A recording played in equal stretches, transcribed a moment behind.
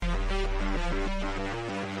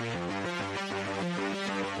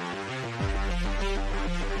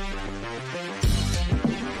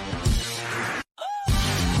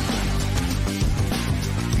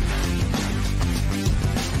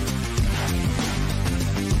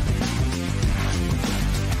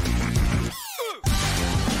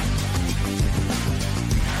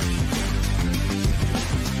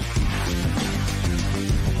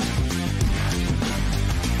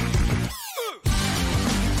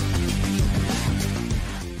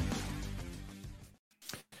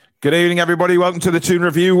Good evening, everybody. Welcome to the Toon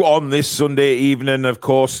Review on this Sunday evening. Of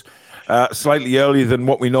course, slightly earlier than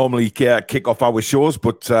what we normally kick off our shows,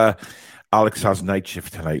 but Alex has night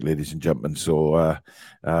shift tonight, ladies and gentlemen. So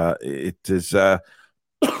it is to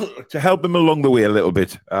help him along the way a little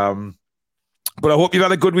bit. But I hope you've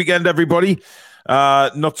had a good weekend, everybody.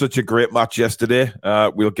 Not such a great match yesterday.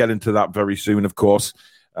 We'll get into that very soon, of course.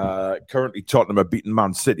 Currently, Tottenham are beating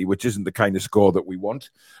Man City, which isn't the kind of score that we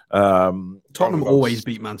want. Tottenham always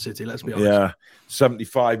beat Man City, let's be honest. Yeah,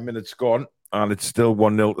 75 minutes gone, and it's still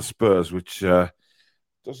 1-0 to Spurs, which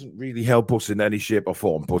doesn't really help us in any shape or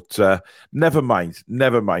form. But never mind.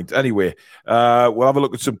 Anyway, we'll have a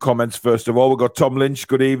look at some comments first of all. We've got Tom Lynch,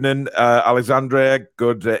 good evening. Alexandra,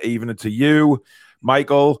 good evening to you.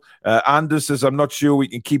 Michael, Anders says, I'm not sure we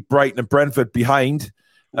can keep Brighton and Brentford behind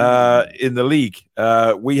in the league.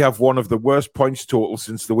 We have one of the worst points totals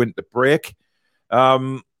since the winter break.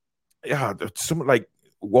 Something like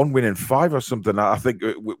 1 win in 5 or something. I think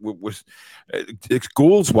it's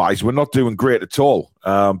goals wise, we're not doing great at all.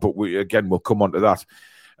 But we'll come on to that.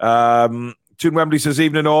 Toon Wembley says,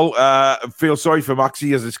 evening all. Feel sorry for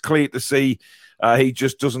Maxi, as it's clear to see he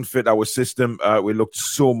just doesn't fit our system. We looked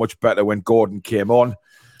so much better when Gordon came on.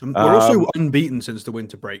 We're also unbeaten since the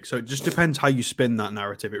winter break, so it just depends how you spin that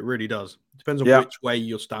narrative. It really does. It depends on which way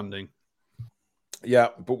you're standing. Yeah,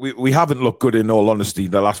 but we haven't looked good, in all honesty,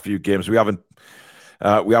 the last few games. We haven't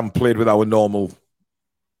played with our normal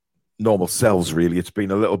selves, really. It's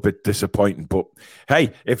been a little bit disappointing. But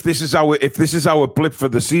hey, if this is our blip for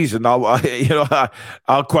the season,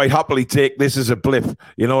 I'll quite happily take this as a blip.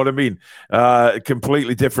 You know what I mean?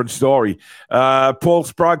 Completely different story. Paul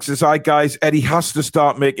Sprague says, hi guys, Eddie has to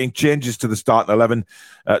start making changes to the starting 11.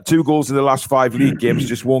 2 goals in the last 5 league games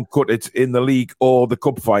just won't cut it in the league or the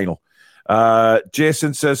cup final.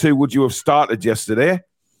 Jason says, who would you have started yesterday?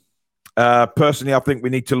 Personally, I think we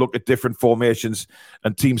need to look at different formations,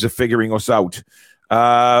 and teams are figuring us out.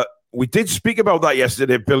 We did speak about that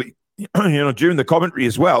yesterday, Billy, during the commentary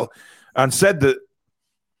as well, and said that,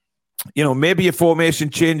 maybe a formation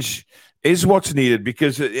change is what's needed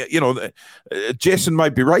because, Jason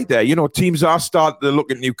might be right there. Teams are starting to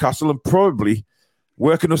look at Newcastle and probably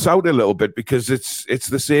working us out a little bit because it's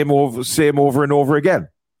the same over and over again.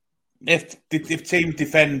 If teams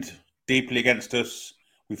defend deeply against us,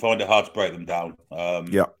 we find it hard to break them down.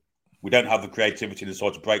 We don't have the creativity to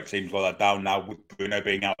sort of break teams like that down now, with Bruno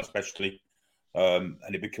being out especially. And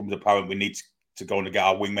it becomes apparent we need to go on and get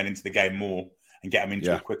our wingmen into the game more and get them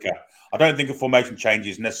into it quicker. I don't think a formation change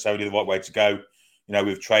is necessarily the right way to go.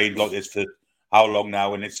 We've trained like this for how long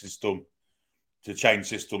now, and it's system to change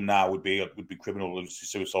system now would be criminal and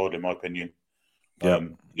suicide, in my opinion.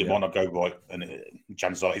 It might not go right, and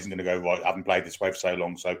chances are it isn't going to go right. I haven't played this way for so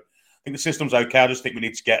long, so I think the system's okay. I just think we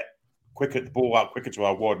need to get the ball out quicker to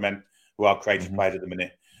our wide men who are creative players at the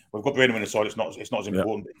minute. We've got Bruno in the side. It's not as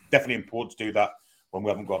important. But it's definitely important to do that when we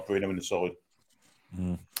haven't got Bruno in the side.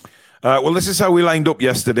 Well, this is how we lined up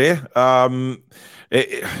yesterday.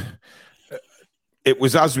 It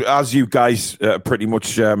was as you guys pretty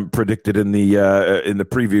much predicted in the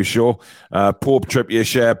preview show. Pope, Trippier,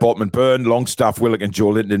 Schär, Botman, Burn, Longstaff, Willock and Joe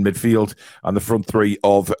Linton in midfield, and the front three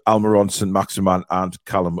of Almiron, St. Maximin and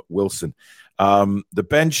Callum Wilson. The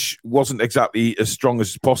bench wasn't exactly as strong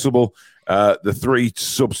as possible. The 3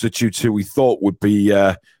 substitutes who we thought would be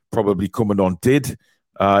probably coming on did,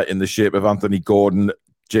 in the shape of Anthony Gordon,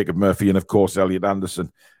 Jacob Murphy, and of course Elliot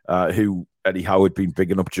Anderson, who Eddie Howe had been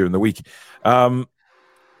bigging up during the week. The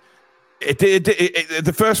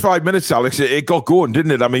first 5 minutes, Alex, it got going,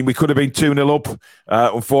 didn't it? I mean, we could have been 2-0 up.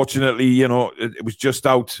 Unfortunately, it was just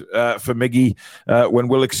out for Miggy when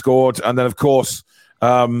Willock scored. And then, of course,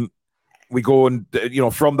 we go and,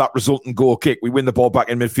 from that resultant goal kick, we win the ball back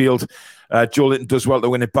in midfield. Joe Linton does well to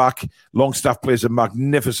win it back. Longstaff plays a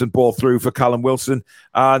magnificent ball through for Callum Wilson,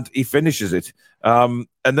 and he finishes it. And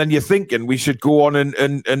then you're thinking we should go on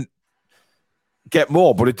and get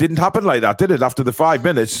more, but it didn't happen like that, did it? After the 5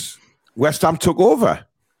 minutes, West Ham took over.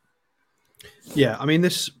 Yeah, I mean,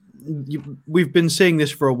 we've been seeing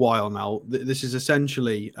this for a while now. This is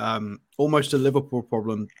essentially almost a Liverpool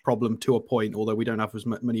problem to a point, although we don't have as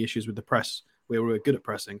many issues with the press. We're good at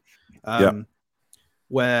pressing.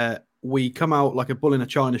 Where we come out like a bull in a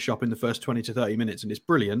china shop in the first 20 to 30 minutes, and it's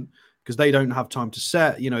brilliant because they don't have time to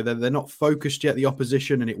set. They're not focused yet, the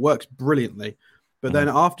opposition, and it works brilliantly. But then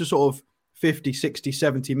after sort of 50, 60,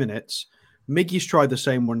 70 minutes, Miggy's tried the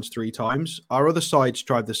same runs 3 times. Our other side's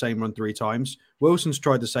tried the same run 3 times. Wilson's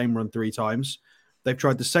tried the same run 3 times. They've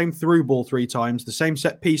tried the same through ball 3 times, the same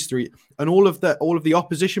set piece 3, and all of the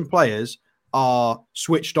opposition players are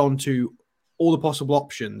switched on to all the possible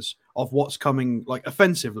options of what's coming, like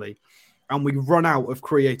offensively, and we run out of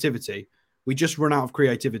creativity. We just run out of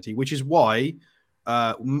creativity, which is why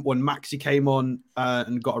when Maxi came on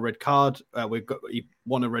and got a red card, he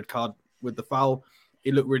won a red card with the foul.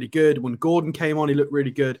 He looked really good. When Gordon came on, he looked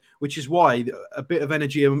really good, which is why a bit of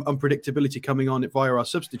energy and unpredictability coming on via our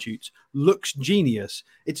substitutes looks genius.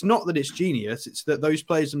 It's not that it's genius. It's that those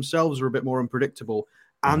players themselves are a bit more unpredictable,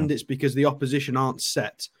 and it's because the opposition aren't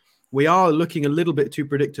set. We are looking a little bit too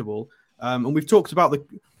predictable. And we've talked about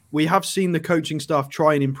we have seen the coaching staff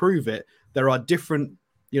try and improve it. There are different,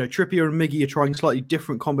 Trippier and Miggy are trying slightly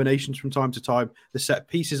different combinations from time to time. The set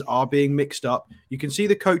pieces are being mixed up. You can see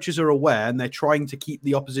the coaches are aware and they're trying to keep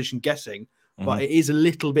the opposition guessing, but it is a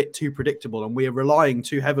little bit too predictable. And we are relying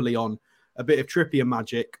too heavily on a bit of Trippier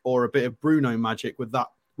magic or a bit of Bruno magic with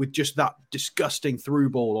just that disgusting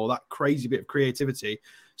through ball or that crazy bit of creativity.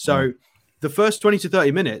 So the first 20 to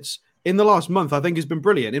 30 minutes in the last month, I think, has been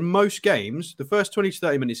brilliant. In most games, the first 20 to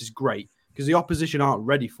 30 minutes is great because the opposition aren't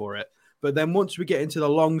ready for it. But then once we get into the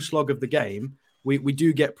long slog of the game, we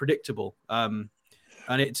do get predictable. And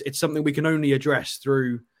it's something we can only address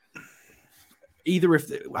through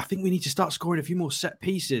I think we need to start scoring a few more set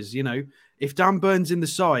pieces. If Dan Burn's in the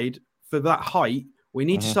side for that height, we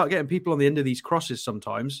need to start getting people on the end of these crosses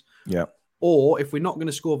sometimes. Yeah. Or if we're not going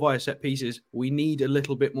to score via set pieces, we need a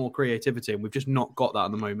little bit more creativity. And we've just not got that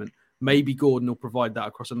at the moment. Maybe Gordon will provide that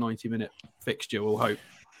across a 90-minute fixture, we'll hope.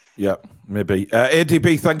 Yeah, maybe.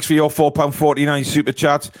 ADB, thanks for your £4.49 super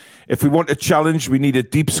chat. If we want a challenge, we need a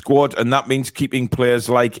deep squad, and that means keeping players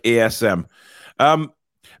like ASM.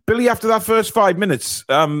 Billy, after that first 5 minutes,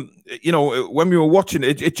 when we were watching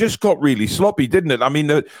it just got really sloppy, didn't it? I mean,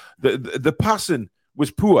 the passing was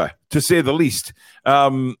poor, to say the least.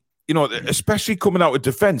 Especially coming out of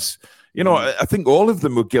defence. I think all of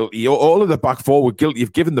them were guilty. All of the back four were guilty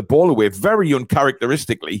of giving the ball away very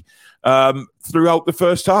uncharacteristically throughout the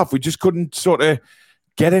first half. We just couldn't sort of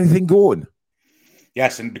get anything going.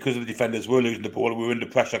 Yes, and because the defenders were losing the ball, we were under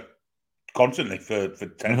pressure constantly for 10,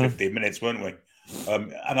 15 minutes, weren't we?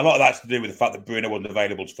 And a lot of that's to do with the fact that Bruno wasn't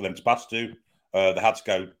available for them to pass to. They had to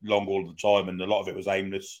go long all the time, and a lot of it was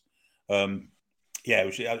aimless. A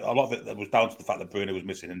lot of it was down to the fact that Bruno was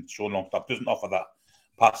missing, and Sean Longstaff doesn't offer that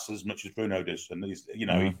pass as much as Bruno does. And he's,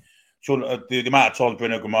 the amount of time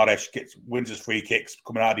Bruno Guimaraes wins his free kicks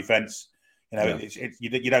coming out of defence,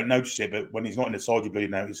 you don't notice it, but when he's not in the side, you really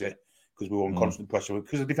notice it because we were on constant pressure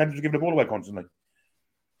because the defenders were giving the ball away constantly.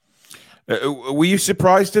 Were you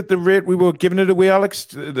surprised at the rate we were giving it away, Alex?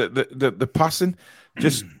 The passing,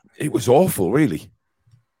 it was awful, really.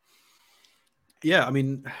 Yeah, I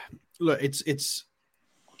mean, look,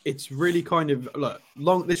 it's really kind of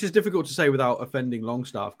long. This is difficult to say without offending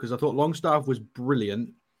Longstaff because I thought Longstaff was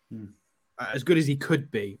brilliant, as good as he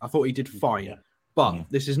could be. I thought he did fine, but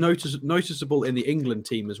this is noticeable in the England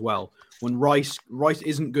team as well. When Rice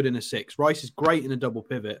isn't good in a six, Rice is great in a double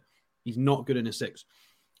pivot. He's not good in a six.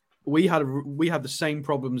 We had the same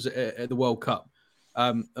problems at the World Cup,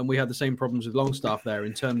 and we had the same problems with Longstaff there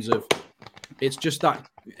in terms of it's just that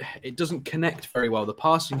it doesn't connect very well. The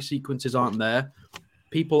passing sequences aren't there.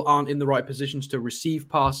 People aren't in the right positions to receive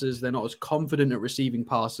passes. They're not as confident at receiving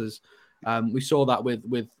passes. We saw that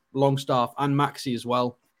with Longstaff and Maxi as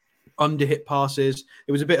well. Underhit passes.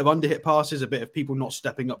 It was a bit of underhit passes, a bit of people not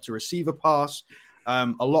stepping up to receive a pass. A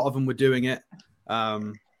lot of them were doing it.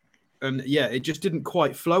 It just didn't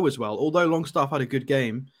quite flow as well. Although Longstaff had a good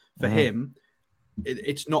game for him,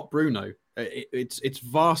 it's not Bruno. It's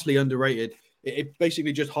vastly underrated. It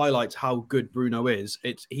basically just highlights how good Bruno is.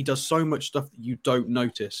 He does so much stuff that you don't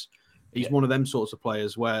notice. He's one of them sorts of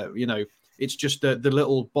players where, it's just the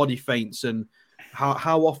little body feints and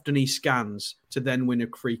how often he scans to then win a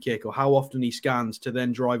free kick or how often he scans to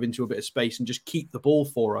then drive into a bit of space and just keep the ball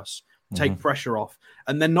for us, take pressure off.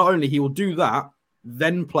 And then not only he will do that,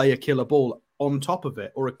 then play a killer ball on top of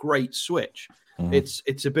it or a great switch.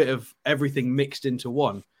 It's a bit of everything mixed into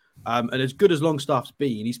one. And as good as Longstaff's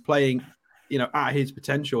been, he's playing, at his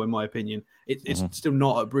potential, in my opinion. It's still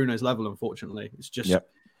not at Bruno's level, unfortunately. It's just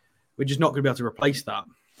we're just not going to be able to replace that.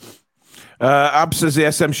 Ab says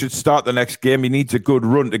ASM should start the next game. He needs a good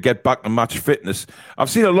run to get back to match fitness. I've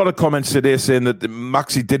seen a lot of comments today saying that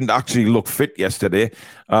Maxi didn't actually look fit yesterday.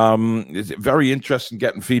 It's very interesting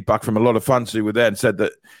getting feedback from a lot of fans who were there and said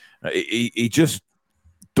that he just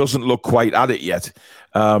doesn't look quite at it yet.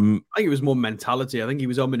 I think it was more mentality. I think he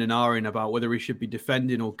was umming and ahhing about whether he should be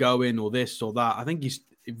defending or going or this or that. I think he's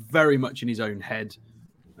very much in his own head.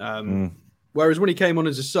 Whereas when he came on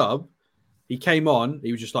as a sub, he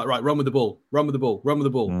was just like, right, run with the ball.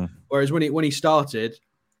 Whereas when he started,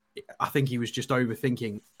 I think he was just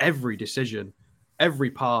overthinking every decision,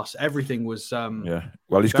 every pass, everything was.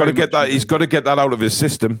 Well, he's got to get that. He's got to get that out of his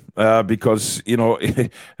system because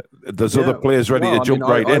there's other players ready to jump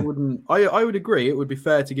right in. I would agree. It would be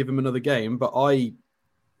fair to give him another game, but I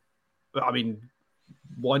mean,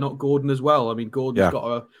 why not Gordon as well? I mean, Gordon's got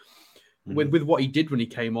a. With what he did when he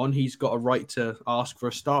came on, he's got a right to ask for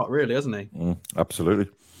a start, really, hasn't he? Absolutely.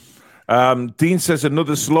 Dean says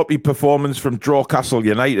another sloppy performance from Drawcastle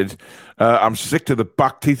United. I'm sick to the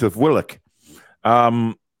back teeth of Willock.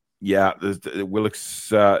 Willock's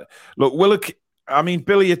look, Willock. I mean,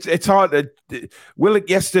 Billy, it's hard. Willock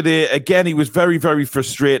yesterday again. He was very, very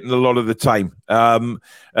frustrating a lot of the time, and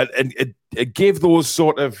it gave those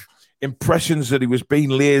sort of impressions that he was being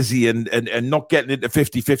lazy and not getting into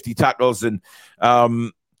 50-50 tackles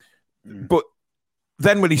but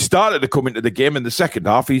then when he started to come into the game in the second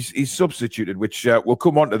half, he's substituted, which we'll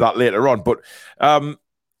come on to that later on. But I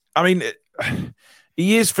mean,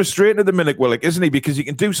 he is frustrating at the minute, Willock, isn't he? Because he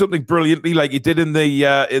can do something brilliantly, like he did in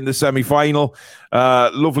the semi-final.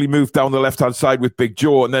 Lovely move down the left-hand side with Big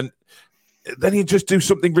Joe, and then he just do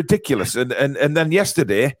something ridiculous. And then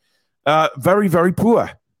yesterday, very, very poor.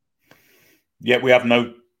 Yeah, we have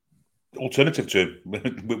no alternative to him.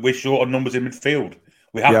 We're short on numbers in midfield.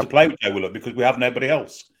 We have to play with Joe Willock because we have nobody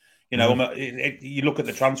else. You look at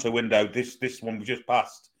the transfer window, this one we just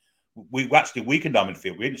passed. We actually weakened our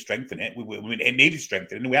midfield. We didn't strengthen it. It needed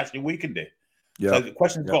strengthening, and we actually weakened it. Yeah. So the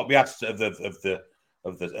question's got to be asked of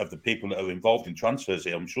the people that are involved in transfers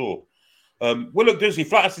here, I'm sure. Willock he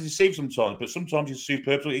flat has to deceive sometimes, but sometimes he's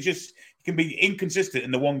superb. He can be inconsistent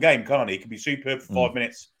in the one game, can't he? He can be superb for 5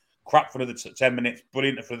 minutes, crap for another 10 minutes,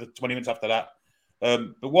 brilliant for the 20 minutes after that.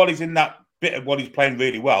 But while he's in that bit of what he's playing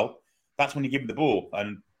really well, that's when you give him the ball.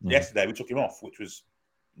 And yesterday we took him off, which was,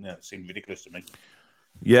 it seemed ridiculous to me.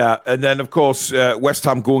 Yeah, and then, of course, West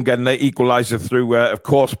Ham go and get an equaliser through, of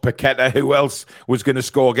course, Paqueta. Who else was going to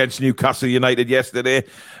score against Newcastle United yesterday?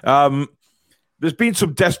 There's been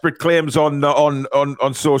some desperate claims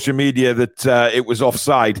on social media that it was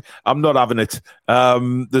offside. I'm not having it.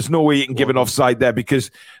 There's no way you can give an offside there because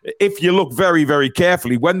if you look very, very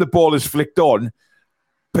carefully, when the ball is flicked on,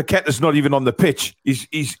 Paqueta's not even on the pitch.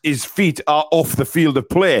 His feet are off the field of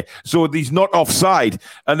play, so he's not offside.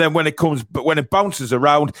 And then when it bounces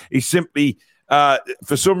around, he simply,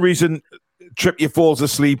 for some reason, Trippier falls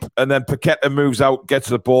asleep, and then Paqueta moves out, gets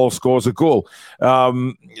the ball, scores a goal.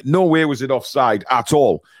 No way was it offside at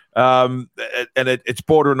all. And it's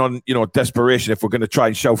bordering on desperation if we're going to try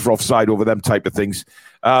and shout for offside over them type of things.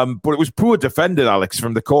 But it was poor defending, Alex,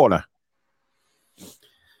 from the corner.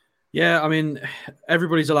 Yeah, I mean,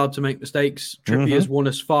 everybody's allowed to make mistakes. Trippier's won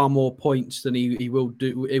us far more points than he will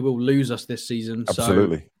do. He will lose us this season.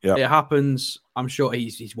 Absolutely, so it happens. I'm sure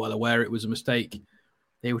he's well aware it was a mistake.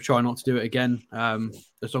 He will try not to do it again,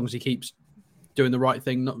 as long as he keeps doing the right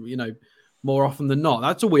thing. More often than not.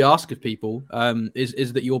 That's all we ask of people.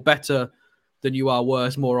 Is that you're better than you are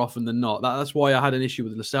worse more often than not. That's why I had an issue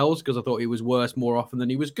with Lascelles, because I thought he was worse more often than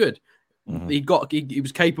he was good. He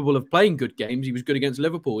was capable of playing good games. He was good against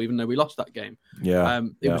Liverpool, even though we lost that game. He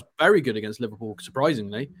was very good against Liverpool,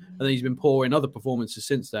 surprisingly, and then he's been poor in other performances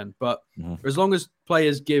since then. But as long as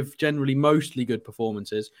players give generally mostly good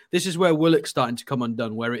performances, this is where Willock's starting to come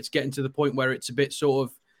undone, where it's getting to the point where it's a bit sort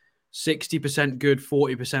of 60% good,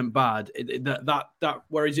 40% bad. That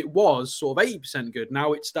whereas it was sort of 80% good,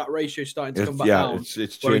 now it's that ratio starting to come back down. It's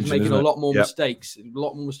changing, where he's making a lot more mistakes,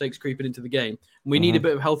 creeping into the game. And we need a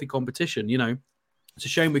bit of healthy competition. It's a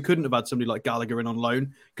shame we couldn't have had somebody like Gallagher in on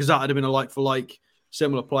loan, because that would have been a like for like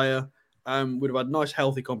similar player. Would have had nice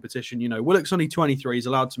healthy competition. Willock's only 23; he's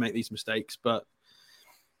allowed to make these mistakes, but.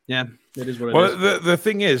 Yeah, it is what it is. Well, the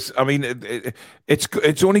thing is, I mean,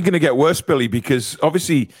 it's only going to get worse, Billy, because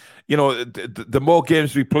obviously, the more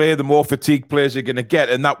games we play, the more fatigued players are going to get,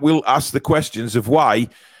 and that will ask the questions of why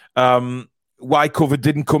cover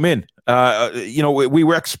didn't come in. We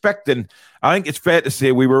were expecting. I think it's fair to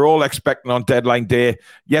say we were all expecting on deadline day.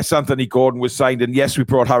 Yes, Anthony Gordon was signed, and yes, we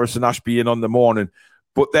brought Harrison Ashby in on the morning.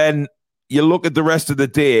 But then you look at the rest of the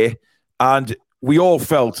day, and we all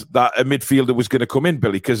felt that a midfielder was going to come in,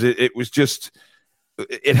 Billy, because it was just,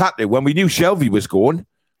 it had to. When we knew Shelvey was going,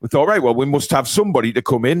 we thought, right, well, we must have somebody to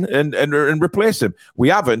come in and replace him. We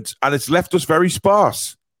haven't, and it's left us very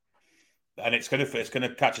sparse. And it's going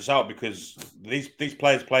to catch us out, because these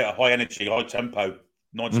players play at a high energy, high tempo,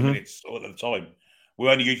 90 minutes all at the time. We're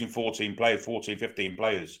only using 14, 15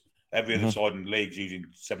 players. Every other side in the league's using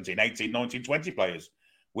 17, 18, 19, 20 players.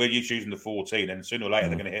 We're just using the 14, and sooner or later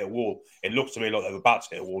they're going to hit a wall. It looks to me like they're about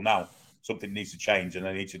to hit a wall now. something needs to change, and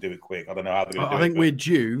they need to do it quick. I don't know how they're going to do it. I think we're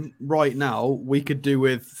due right now. We could do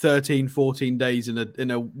with 13, 14 days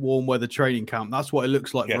in a warm weather training camp. That's what it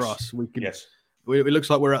looks like for us. We could. Yes. It looks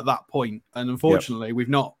like we're at that point, and unfortunately, we're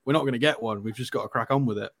not going to get one. We've just got to crack on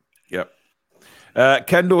with it. Yep.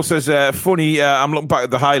 Kendall says, funny, I'm looking back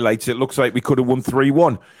at the highlights. It looks like we could have won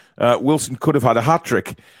 3-1. Wilson could have had a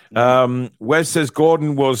hat-trick. Wes says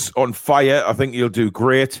Gordon was on fire. I think he'll do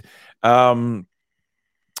great.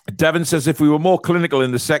 Devon says, if we were more clinical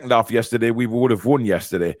in the second half yesterday, we would have won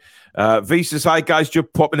yesterday. V says, hi, guys,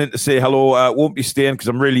 just popping in to say hello. Won't be staying because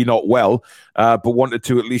I'm really not well, but wanted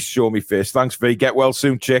to at least show me face. Thanks, V. Get well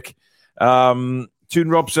soon, chick. Toon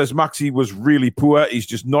Rob says, Maxi was really poor. He's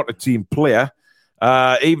just not a team player.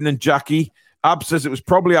 Evening, Jackie. Ab says it was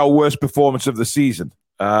probably our worst performance of the season,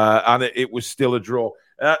 and it was still a draw.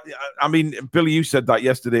 I mean, Billy, you said that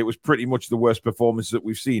yesterday. It was pretty much the worst performance that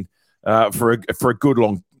we've seen for a good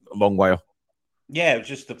long while. Yeah, it was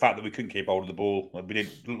just the fact that we couldn't keep hold of the ball. We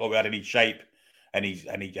didn't look like we had any shape,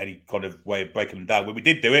 any kind of way of breaking them down. When we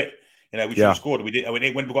did do it, we should have scored. We did. I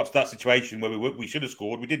mean, when we got to that situation where we should have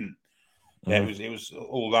scored, we didn't. Yeah, it was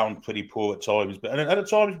all around pretty poor at times, but at the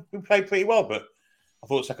time we played pretty well. But I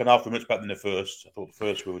thought the second half were much better than the first. I thought the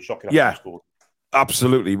first we were shocking after we scored.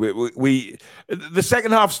 Absolutely. We the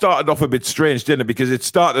second half started off a bit strange, didn't it? Because it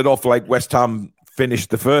started off like West Ham finished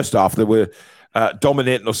the first half. They were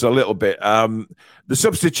dominating us a little bit. The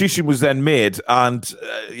substitution was then made, and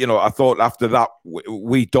I thought after that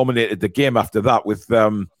we dominated the game. After that, with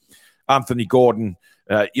Anthony Gordon,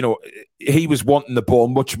 he was wanting the ball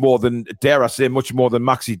much more than, dare I say, much more than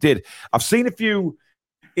Maxi did. I've seen a few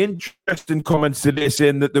interesting comments today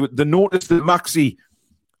saying that the notice that Maxi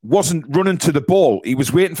wasn't running to the ball. He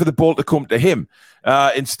was waiting for the ball to come to him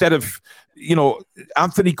instead of,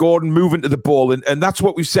 Anthony Gordon moving to the ball. And that's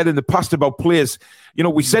what we've said in the past about players.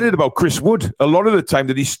 We said it about Chris Wood a lot of the time,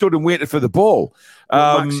 that he stood and waited for the ball.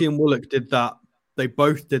 Maxi and Willock did that. They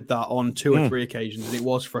both did that on 2 or 3 occasions, and it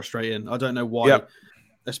was frustrating. I don't know why.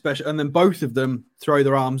 Especially, and then both of them throw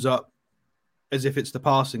their arms up as if it's the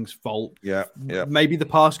passing's fault. Yeah. Maybe the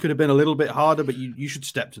pass could have been a little bit harder, but you should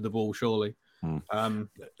step to the ball, surely.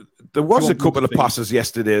 There was a couple of passes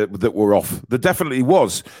yesterday that were off. There definitely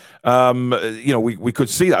was. We could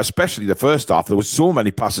see that, especially the first half. There was so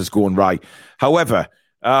many passes going right. However,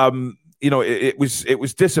 it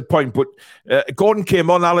was disappointing. But Gordon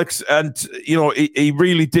came on, Alex, and he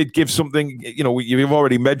really did give something. You've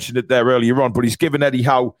already mentioned it there earlier on, but he's given Eddie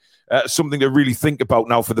Howe something to really think about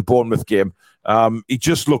now for the Bournemouth game. He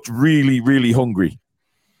just looked really, really hungry.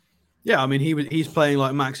 Yeah, I mean, he's playing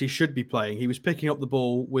like Maxi should be playing. He was picking up the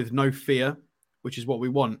ball with no fear, which is what we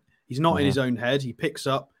want. He's not in his own head. He picks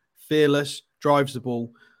up, fearless, drives the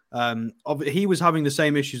ball. He was having the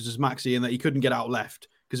same issues as Maxi in that he couldn't get out left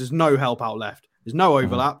because there's no help out left. There's no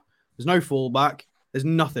overlap. There's no fallback. There's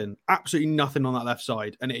nothing, absolutely nothing on that left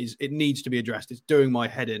side. And it needs to be addressed. It's doing my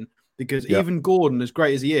head in because even Gordon, as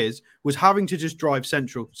great as he is, was having to just drive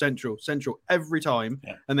central every time.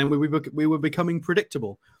 Yeah. And then we were becoming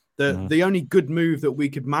predictable. The only good move that we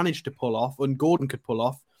could manage to pull off, and Gordon could pull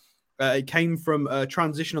off, it came from a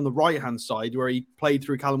transition on the right-hand side where he played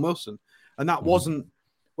through Callum Wilson. And that wasn't,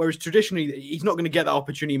 whereas traditionally, he's not going to get that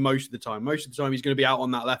opportunity most of the time. Most of the time, he's going to be out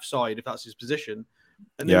on that left side if that's his position.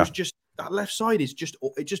 And there was just, that left side it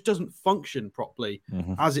just doesn't function properly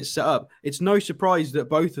as it's set up. It's no surprise that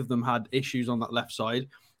both of them had issues on that left side.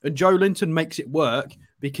 And Joe Linton makes it work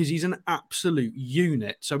because he's an absolute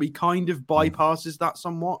unit. So he kind of bypasses that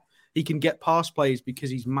somewhat. He can get past plays because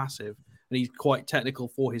he's massive and he's quite technical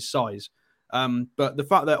for his size. But the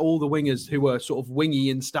fact that all the wingers who are sort of wingy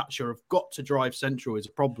in stature have got to drive central is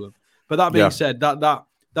a problem. But that being said, that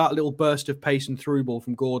little burst of pace and through ball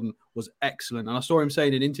from Gordon was excellent. And I saw him say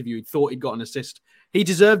in an interview he thought he'd got an assist. He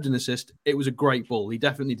deserved an assist. It was a great ball. He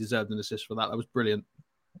definitely deserved an assist for that. That was brilliant.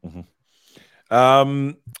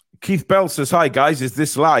 Keith Bell says, hi, guys. Is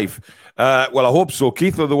this live? Well, I hope so,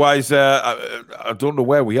 Keith. Otherwise, I don't know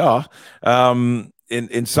where we are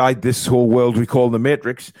inside this whole world we call the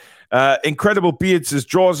Matrix. Incredible Beard says,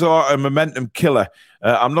 draws are a momentum killer.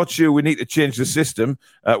 I'm not sure we need to change the system.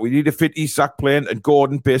 We need to fit Isak playing and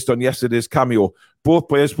Gordon based on yesterday's cameo. Both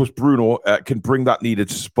players plus Bruno can bring that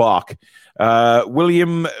needed spark.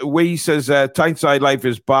 William Wee says, Tyneside Life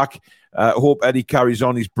is back. Hope Eddie carries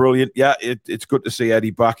on. He's brilliant. Yeah, it's good to see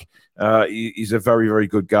Eddie back. He's a very, very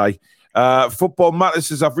good guy. Football Matters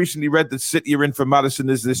says, I've recently read that City are in for Maddison.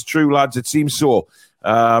 Is this true, lads? It seems so.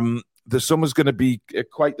 The summer's going to be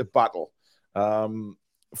quite the battle.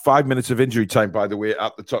 5 minutes of injury time, by the way,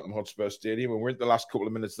 at the Tottenham Hotspur Stadium. And we're in the last couple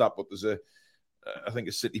of minutes of that, but there's I think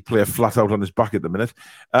a City player flat out on his back at the minute.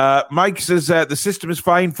 Mike says the system is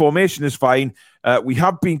fine, formation is fine. We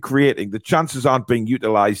have been creating. The chances aren't being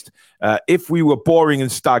utilised. If we were boring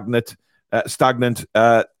and stagnant,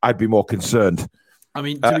 I'd be more concerned. I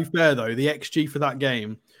mean, to be fair though, the XG for that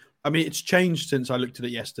game, I mean, it's changed since I looked at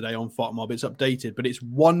it yesterday on FOTMob. It's updated, but it's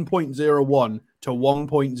 1.01 to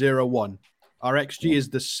 1.01. Our XG is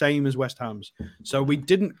the same as West Ham's. So we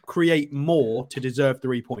didn't create more to deserve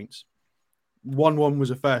 3 points. 1-1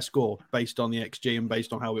 was a fair score based on the XG and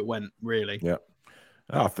based on how it went, really. Yeah.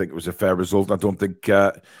 I think it was a fair result. I don't think...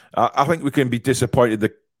 I think we can be disappointed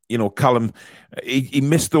that, Callum, he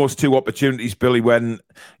missed those 2 opportunities, Billy, when,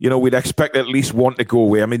 we'd expect at least one to go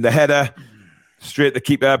away. I mean, the header, straight to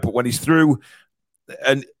keeper, but when he's through...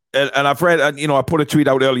 And I've read, I put a tweet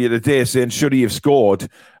out earlier today saying, should he have scored?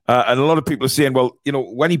 And a lot of people are saying, well,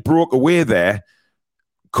 when he broke away there,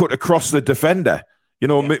 cut across the defender,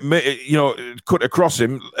 cut across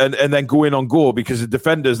him and then go in on goal, because the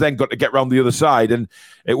defenders then got to get round the other side and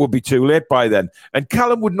it would be too late by then. And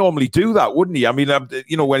Callum would normally do that, wouldn't he? I mean,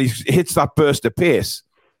 when he hits that burst of pace.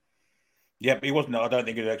 Yeah, but he wasn't. I don't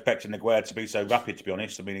think he was expecting Aguero to be so rapid, to be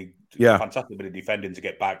honest. I mean, he fantastic bit of defending to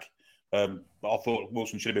get back. I thought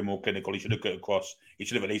Wilson should have been more clinical. He should have cut across. He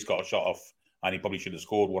should have at least got a shot off, and he probably should have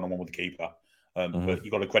scored 1-on-1 with the keeper. But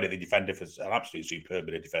you've got to credit the defender for an absolutely superb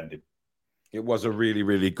bit of defending. It was a really,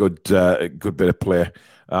 really good bit of play.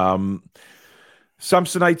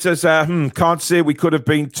 Samsonite says, can't say we could have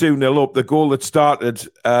been 2-0 up. The goal that started,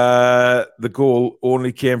 the goal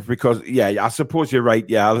only came because, I suppose you're right.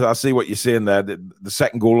 Yeah, I see what you're saying there. The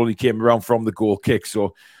second goal only came around from the goal kick.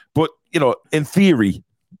 So, but, in theory,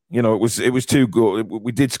 it was 2 goals.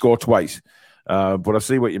 We did score twice. But I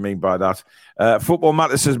see what you mean by that. Football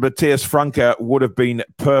Matter says Matthias Franke would have been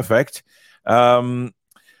perfect.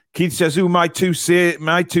 Keith says, my 2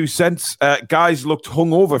 cents. Guys looked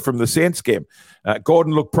hungover from the Saints game.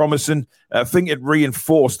 Gordon looked promising. I think it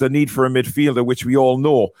reinforced the need for a midfielder, which we all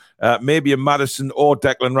know. Maybe a Maddison or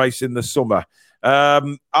Declan Rice in the summer.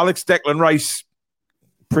 Alex, Declan Rice,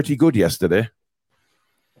 pretty good yesterday.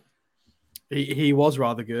 He was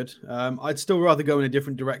rather good. I'd still rather go in a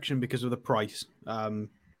different direction because of the price.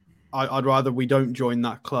 I'd rather we don't join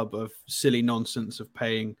that club of silly nonsense of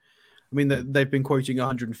paying. I mean, they've been quoting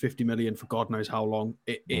 150 million for God knows how long.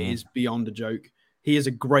 It is beyond a joke. He is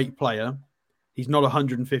a great player. He's not a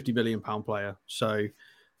 150 million pound player. So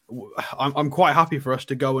I'm quite happy for us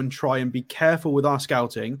to go and try and be careful with our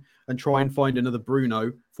scouting and try and find another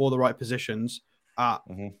Bruno for the right positions at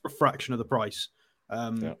a fraction of the price.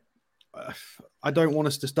 I don't want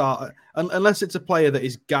us to start unless it's a player that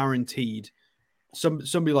is guaranteed.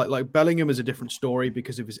 Somebody like Bellingham is a different story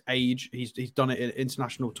because of his age. He's done it in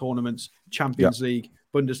international tournaments, Champions League,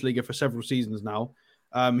 Bundesliga for several seasons now.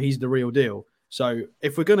 He's the real deal. So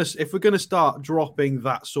if we're gonna start dropping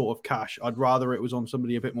that sort of cash, I'd rather it was on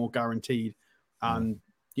somebody a bit more guaranteed and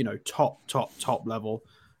top level.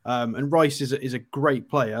 And Rice is a great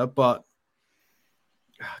player, but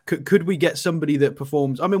could we get somebody that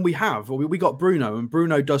performs? I mean, we got Bruno, and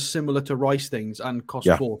Bruno does similar to Rice things and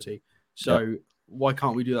costs 40. So why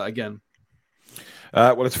can't we do that again?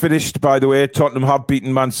 Well, it's finished, by the way. Tottenham have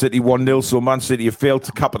beaten Man City 1-0, so Man City have failed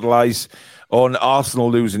to capitalise on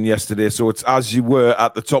Arsenal losing yesterday. So it's as you were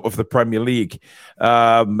at the top of the Premier League.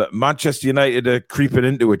 Manchester United are creeping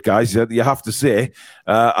into it, guys. You have to say.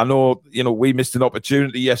 I know, we missed an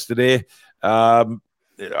opportunity yesterday.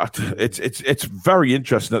 It's very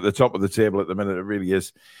interesting at the top of the table at the minute. It really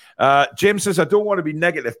is. James says, I don't want to be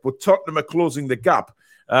negative, but Tottenham are closing the gap.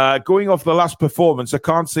 Going off the last performance, I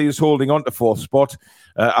can't see us holding on to 4th spot.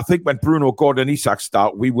 I think when Bruno, Gordon, and Isak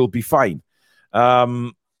start, we will be fine.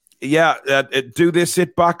 Do they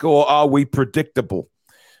sit back or are we predictable?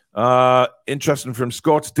 Interesting from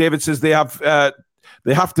Scott. David says they have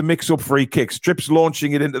to mix up free kicks. Trips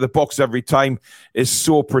launching it into the box every time is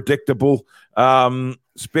so predictable.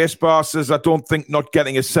 Spacebar says, I don't think not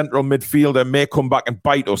getting a central midfielder may come back and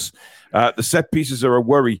bite us. The set pieces are a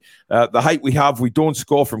worry. The height we have, we don't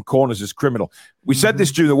score from corners is criminal. We said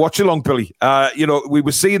this during the watch along, Billy. We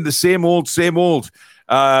were seeing the same old.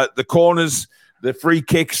 The corners, the free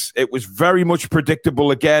kicks, it was very much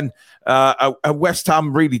predictable again. West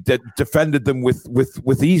Ham really defended them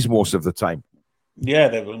with ease most of the time. Yeah,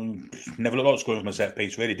 they never looked like scoring from a set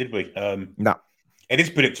piece, really, did we? No. It is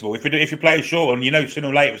predictable. If you play it short, and sooner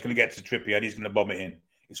or later it's going to get to Trippier and he's going to bomb it in.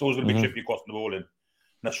 It's always going to be Trippier crossing the ball in.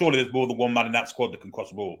 Now, surely there's more than one man in that squad that can cross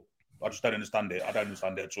the ball. I just don't understand it. I don't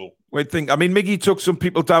understand it at all. Miggy took some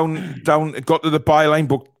people down, got to the byline,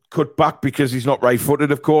 but cut back because he's not right-footed,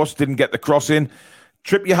 of course. Didn't get the cross in.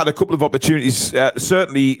 Trippier had a couple of opportunities,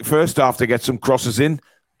 certainly first half, to get some crosses in,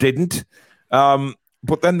 didn't.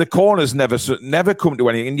 But then the corners never come to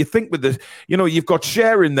anything. And you think with the, you've got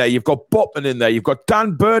Cher in there, you've got Botman in there, you've got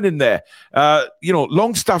Dan Burn in there.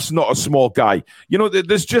 Longstaff's not a small guy.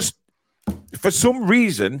 There's just, for some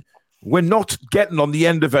reason, we're not getting on the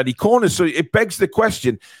end of any corners. So it begs the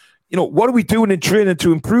question, what are we doing in training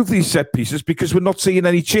to improve these set pieces? Because we're not seeing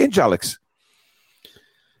any change, Alex.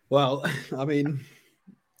 Well, I mean,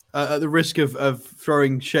 at the risk of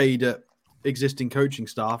throwing shade at existing coaching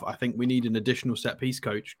staff, I think we need an additional set piece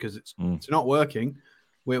coach because it's not working.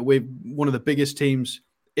 We're one of the biggest teams,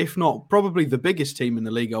 if not probably the biggest team in the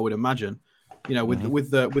league, I would imagine.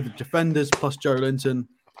 With the defenders plus Joe Linton,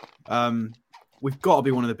 we've got to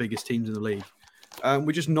be one of the biggest teams in the league.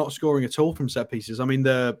 We're just not scoring at all from set pieces. I mean,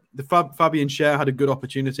 the Fabian Cher had a good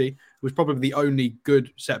opportunity. It was probably the only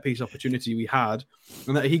good set piece opportunity we had,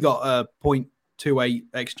 and that he got a 0.28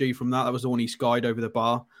 xG from that. That was the one he skied over the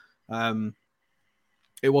bar.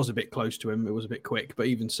 It was a bit close to him. It was a bit quick, but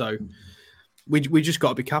even so, we just got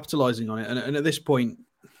to be capitalising on it. And at this point,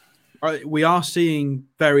 we are seeing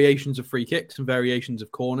variations of free kicks and variations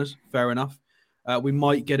of corners. Fair enough. We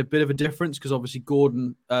might get a bit of a difference because obviously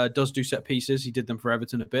Gordon does do set pieces. He did them for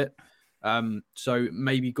Everton a bit. So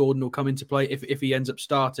maybe Gordon will come into play. If he ends up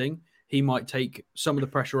starting, he might take some of the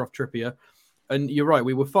pressure off Trippier. And you're right,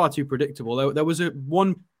 we were far too predictable. There was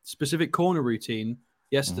one specific corner routine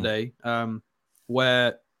yesterday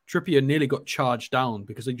where Trippier nearly got charged down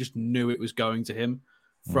because they just knew it was going to him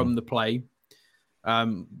from the play.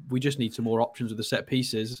 We just need some more options with the set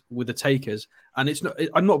pieces, with the takers. And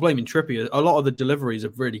I'm not blaming Trippier. A lot of the deliveries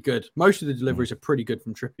are really good. Most of the deliveries are pretty good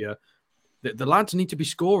from Trippier. The lads need to be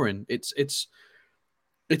scoring. It's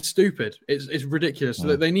stupid. It's ridiculous.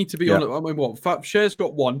 So they need to be on. I mean, what? Cher's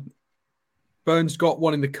got one. Burns got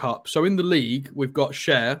one in the cup. So in the league, we've got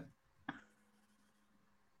Cher.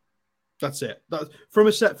 That's it.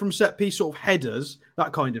 From set piece sort of headers,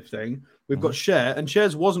 that kind of thing. We've got Cher, and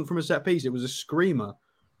Cher's wasn't from a set piece. It was a screamer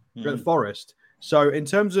at Forest. So in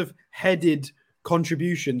terms of headed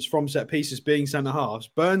contributions from set pieces being centre halves,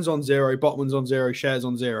 Burns on 0, Botman's on 0, Cher's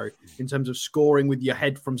on 0. In terms of scoring with your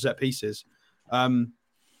head from set pieces,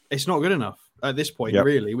 it's not good enough at this point.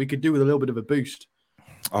 Really, we could do with a little bit of a boost.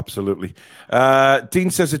 Absolutely.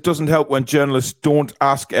 Dean says it doesn't help when journalists don't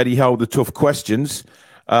ask Eddie Howe the tough questions.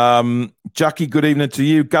 Jackie, good evening to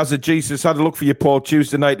you. Gaza Jesus had a look for you, Paul,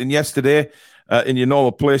 Tuesday night and yesterday in your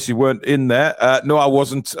normal place. You weren't in there. No, I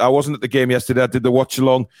wasn't. I wasn't at the game yesterday. I did the watch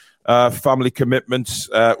along. Family commitments.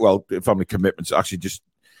 Family commitments. Actually, just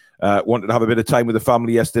wanted to have a bit of time with the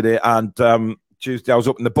family yesterday. And Tuesday, I was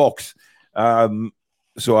up in the box.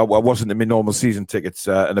 So I wasn't in my normal season tickets.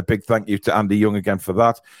 And a big thank you to Andy Young again for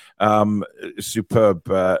that.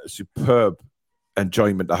 Superb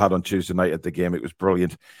enjoyment I had on Tuesday night at the game. It was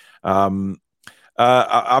brilliant.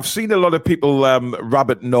 I've seen a lot of people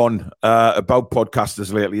rabbiting on about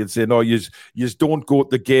podcasters lately and saying, "Oh, you don't go to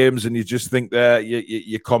the games and you just think that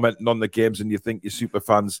you're commenting on the games and you think you're super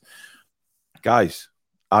fans." Guys,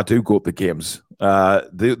 I do go to the games.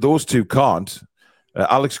 Those two can't.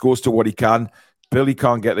 Alex goes to what he can. Billy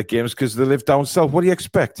can't get the games because they live down south. What do you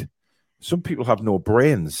expect? Some people have no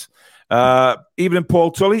brains. Evening,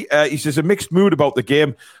 Paul Tully. He says a mixed mood about the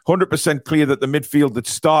game. 100% clear that the midfield that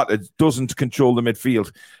started doesn't control the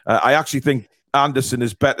midfield. I actually think Anderson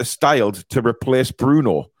is better styled to replace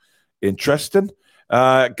Bruno. Interesting.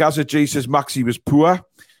 Gaza G says Maxi was poor.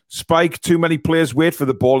 Spike, too many players wait for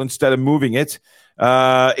the ball instead of moving it.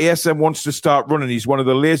 ASM wants to start running. He's one of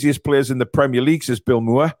the laziest players in the Premier League, says Bill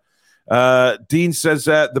Moore. Dean says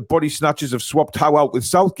the body snatchers have swapped Howe out with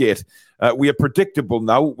Southgate. We are predictable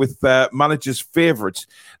now with managers' favourites.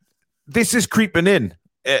 This is creeping in.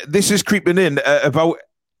 About,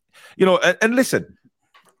 and listen,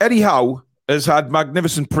 Eddie Howe has had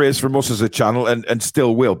magnificent praise from us as a channel and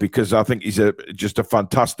still will, because I think he's just a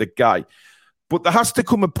fantastic guy. But there has to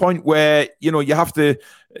come a point where, you have to,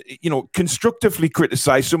 constructively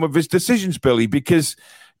criticize some of his decisions, Billy, because,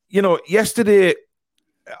 yesterday,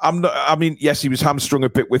 yes, he was hamstrung a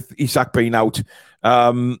bit with Isak being out.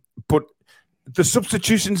 But the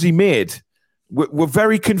substitutions he made were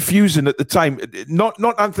very confusing at the time. Not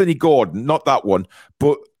Anthony Gordon, not that one,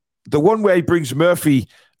 but the one where he brings Murphy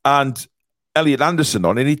and Elliot Anderson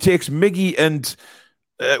on, and he takes Miggy and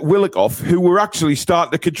Willock off, who were actually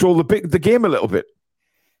starting to control the game a little bit.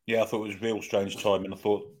 Yeah, I thought it was real strange time, and I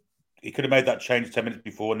thought he could have made that change 10 minutes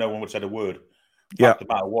before. No one would have said a word. The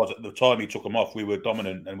matter was, at the time he took them off, we were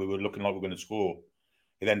dominant and we were looking like we were going to score.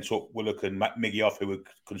 He then took Willock and Miggy off, who were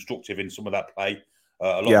constructive in some of that play.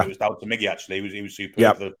 A lot of it was down to Miggy, actually. He was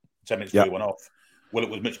superb for 10 minutes before he went off. Willock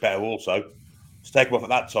was much better also. To take him off at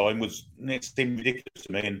that time it seemed ridiculous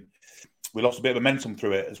to me, and we lost a bit of momentum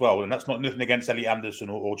through it as well. And that's not nothing against Elliot Anderson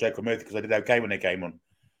or Jacob Murphy, because they did okay when they came on.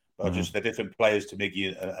 But just they're different players to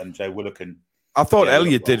Miggy and Joe Willock. And I thought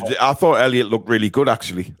Elliot did. I thought Elliot looked really good,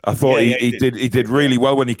 actually. I thought he did really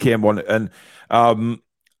well when he came on, and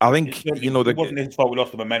I think it wasn't his fault we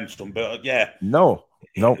lost the momentum, but no.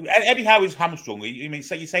 Eddie Howe's hamstrung. You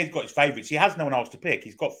say he's got his favourites. He has no one else to pick.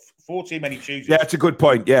 He's got 4 too many chooses. Yeah, it's a good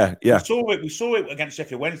point. Yeah. We saw it against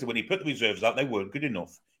Sheffield Wednesday when he put the reserves out. They weren't good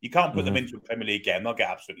enough. You can't put them into a Premier League game; they'll get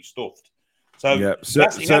absolutely stuffed. So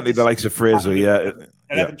certainly the likes of Fraser.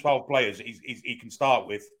 11, 12 players. He can start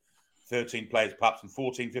with 13 players, perhaps, and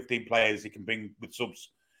 14, 15 players he can bring with subs.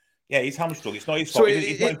 Yeah, he's hamstrung. It's not his fault.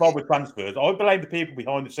 He's not involved with transfers. I blame the people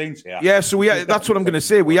behind the scenes here. Yeah, so that's what I'm going to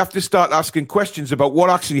say. We have to start asking questions about what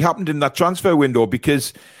actually happened in that transfer window,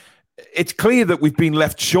 because it's clear that we've been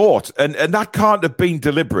left short, and that can't have been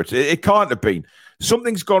deliberate. It can't have been.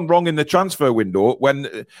 Something's gone wrong in the transfer window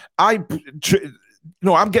when I'm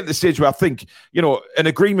getting to the stage where I think, an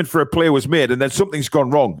agreement for a player was made and then something's gone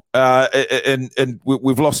wrong, and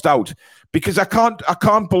we've lost out, because I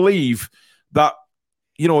can't believe that.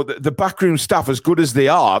 The backroom staff, as good as they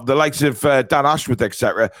are, the likes of Dan Ashworth,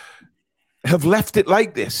 etc., have left it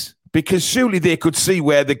like this, because surely they could see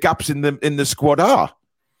where the gaps in the squad are.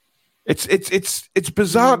 It's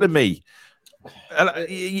bizarre to me. And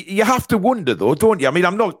you have to wonder, though, don't you? I mean,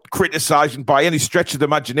 I'm not criticising by any stretch of the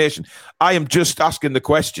imagination. I am just asking the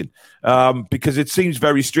question, because it seems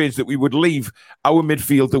very strange that we would leave our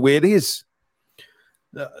midfield the way it is.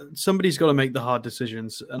 Somebody's got to make the hard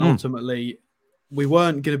decisions, and ultimately, we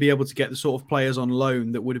weren't going to be able to get the sort of players on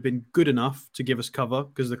loan that would have been good enough to give us cover,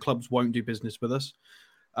 because the clubs won't do business with us.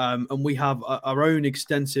 And we have our own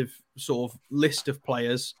extensive sort of list of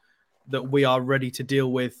players that we are ready to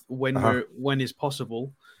deal with when is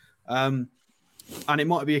possible. And it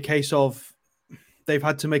might be a case of they've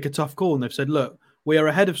had to make a tough call, and they've said, look, we are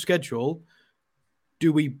ahead of schedule.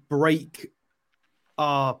 Do we break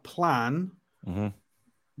our plan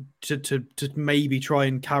to maybe try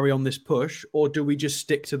and carry on this push, or do we just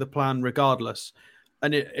stick to the plan regardless?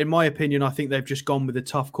 And in my opinion, I think they've just gone with a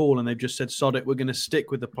tough call, and they've just said, sod it, we're going to stick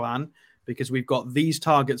with the plan because we've got these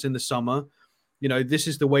targets in the summer. This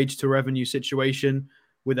is the wage to revenue situation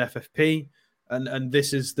with FFP, and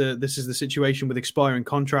this is the situation with expiring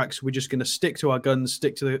contracts. We're just going to stick to our guns,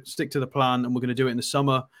 stick to the plan, and we're going to do it in the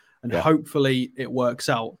summer, and hopefully it works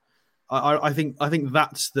out. I think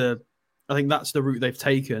that's the route they've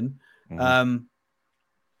taken.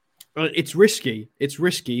 It's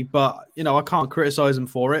risky, but I can't criticize them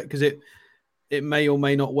for it, because it may or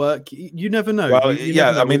may not work. You never know. Well,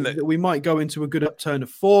 I mean, we might go into a good upturn of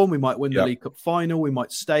form. We might win the League Cup final. We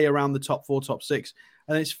might stay around the top 4, top 6,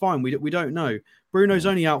 and it's fine. We don't know. Bruno's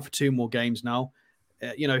only out for 2 more games now.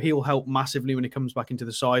 He'll help massively when he comes back into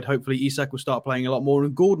the side. Hopefully, Isak will start playing a lot more,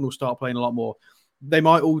 and Gordon will start playing a lot more. They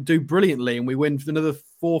might all do brilliantly, and we win another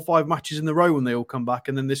 4 or 5 matches in a row when they all come back,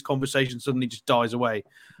 and then this conversation suddenly just dies away.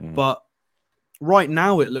 But right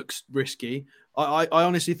now, it looks risky. I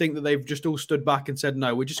honestly think that they've just all stood back and said,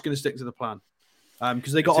 no, we're just going to stick to the plan.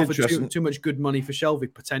 Because they got offered too much good money for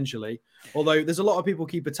Shelvey, potentially. Although there's a lot of people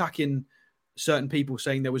keep attacking certain people,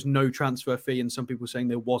 saying there was no transfer fee, and some people saying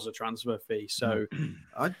there was a transfer fee. So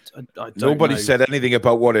I don't Nobody know. said anything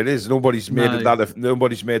about what it is. Nobody's made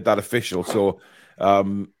that official. So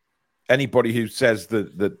anybody who says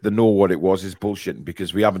that they know what it was is bullshitting,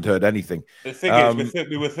 because we haven't heard anything. The thing is,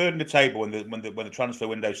 we were third in the table when the transfer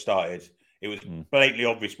window started. It was blatantly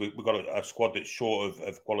obvious we've got a squad that's short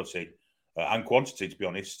of quality and quantity, to be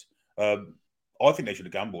honest. I think they should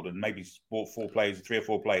have gambled and maybe bought 3 or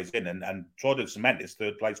 4 players in, and tried to cement this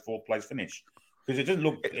 3rd place, 4th place finish. Because it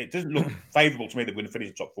doesn't look favourable to me that we're going to finish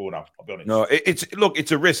the top 4 now. I'll be honest. No,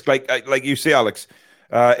 it's a risk, like you say, Alex.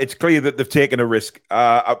 It's clear that they've taken a risk,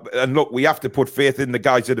 and look, we have to put faith in the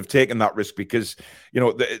guys that have taken that risk, because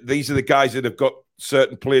these are the guys that have got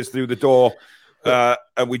certain players through the door.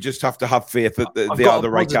 And we just have to have faith that they are the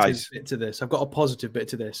right guys. I've got a positive bit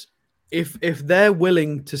to this. If they're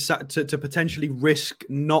willing to potentially risk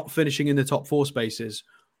not finishing in the top 4 spaces,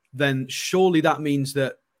 then surely that means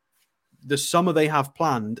that the summer they have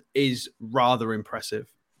planned is rather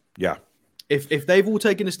impressive. Yeah. If they've all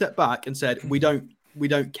taken a step back and said, we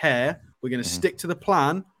don't care, we're going to stick to the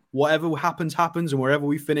plan, whatever happens, and wherever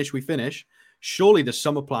we finish, surely the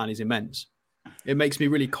summer plan is immense. It makes me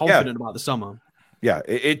really confident about the summer. Yeah,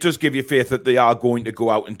 it does give you faith that they are going to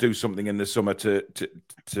go out and do something in the summer to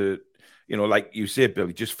like you said,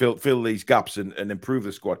 Billy, just fill these gaps and improve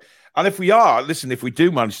the squad. And if we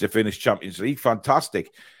do manage to finish Champions League,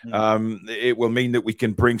 fantastic. It will mean that we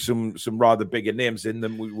can bring some rather bigger names in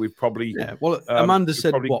than we've probably. Yeah. Well, Amanda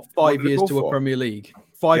said 5 years to a Premier League,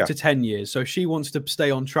 5 to 10 years. So if she wants to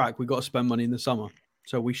stay on track, we've got to spend money in the summer.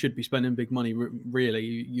 So we should be spending big money, really.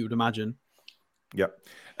 You would imagine. Yeah.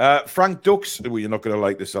 Frank Dux. Well, you're not going to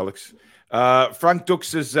like this, Alex. Frank Dux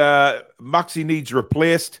says Maxi needs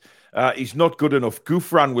replaced. He's not good enough.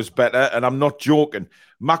 Gouffran was better, and I'm not joking.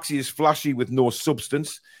 Maxi is flashy with no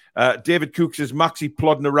substance. David Cook says Maxi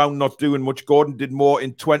plodding around, not doing much. Gordon did more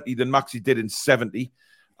in 20 than Maxi did in 70.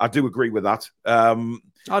 I do agree with that.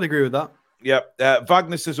 I'd agree with that. Yeah.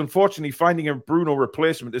 Wagner says, unfortunately, finding a Bruno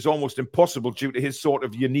replacement is almost impossible due to his sort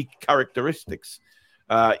of unique characteristics.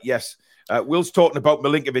 Yes. Will's talking about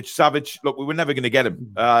Milinkovic-Savic. Look, we were never going to get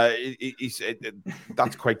him.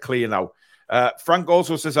 That's quite clear now. Frank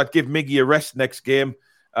also says, I'd give Miggy a rest next game.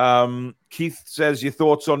 Keith says, your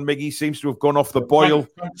thoughts on Miggy? Seems to have gone off the boil.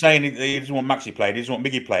 Frank saying he doesn't want Maxi playing. He doesn't want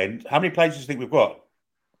Miggy playing. How many players do you think we've got?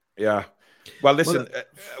 Yeah. Well, listen,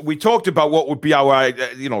 we talked about what would be our,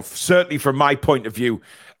 certainly from my point of view,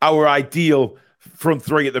 our ideal front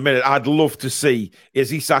three at the minute. I'd love to see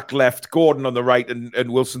is Isak left, Gordon on the right,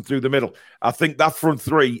 and Wilson through the middle. I think that front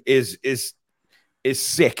three is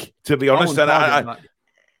sick, to be honest. I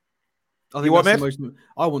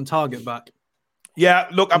want Target back. Yeah,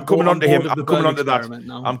 look, I'm coming on to him. I'm coming on to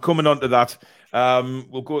that.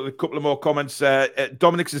 We'll go with a couple of more comments.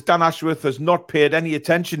 Dominic says Dan Ashworth has not paid any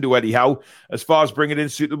attention to Eddie Howe as far as bringing in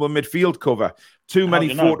suitable midfield cover. Too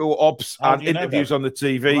many photo ops and interviews on the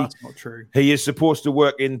TV. Well, that's not true. He is supposed to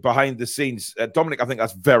work in behind the scenes. Dominic, I think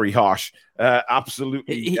that's very harsh.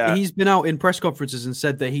 Absolutely. He's been out in press conferences and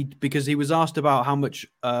said that because he was asked about how much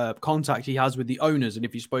contact he has with the owners and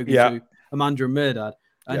if he's spoken to Amanda and Mehrdad.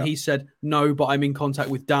 And he said, no, but I'm in contact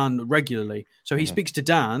with Dan regularly. So he speaks to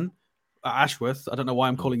Dan Ashworth. I don't know why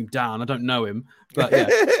I'm calling him Dan. I don't know him. But yeah,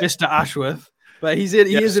 Mr. Ashworth. But he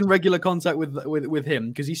is in regular contact with him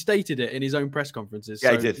because he stated it in his own press conferences.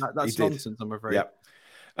 Yeah, he did. That's nonsense, I'm afraid.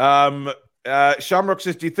 Yeah. Shamrock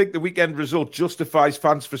says, do you think the weekend result justifies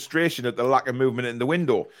fans' frustration at the lack of movement in the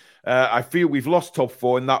window? I feel we've lost top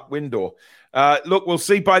four in that window. Look, we'll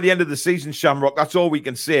see by the end of the season, Shamrock. That's all we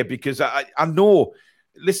can say because I know...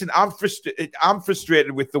 Listen, I'm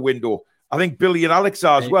frustrated with the window. I think Billy and Alex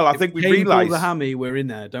are as well. I think we realise the hammy, we're in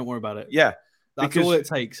there. Don't worry about it. Yeah, that's all it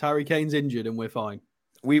takes. Harry Kane's injured, and we're fine.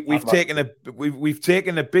 We've taken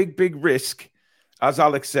a big risk, as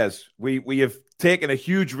Alex says. We have taken a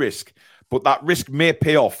huge risk, but that risk may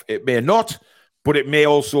pay off. It may not, but it may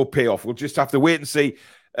also pay off. We'll just have to wait and see.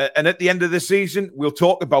 And at the end of the season, we'll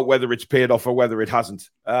talk about whether it's paid off or whether it hasn't.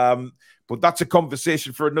 But that's a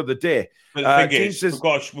conversation for another day. But the thing is, we've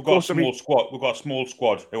got a small squad. We've got a small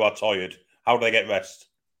squad who are tired. How do they get rest?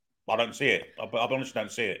 I don't see it. I honestly don't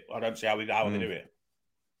see it. I don't see how they do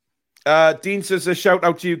it. Dean says a shout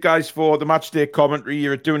out to you guys for the match day commentary.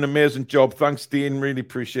 You're doing an amazing job. Thanks, Dean. Really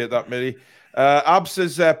appreciate that, Millie. Ab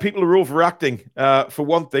says people are overacting. For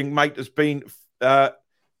one thing, Mike has been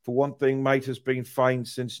fine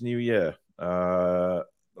since New Year. Not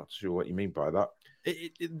sure what you mean by that.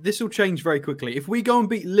 This will change very quickly. If we go and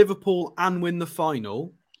beat Liverpool and win the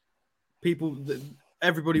final,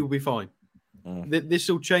 everybody will be fine. This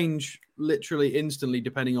will change literally instantly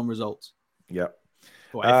depending on results. Yeah.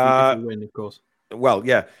 Well, if we win, of course. Well,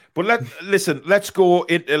 yeah. But let's go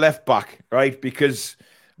into left back, right? Because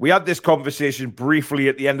we had this conversation briefly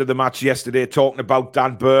at the end of the match yesterday talking about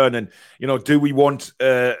Dan Burn and, do we want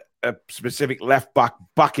a specific left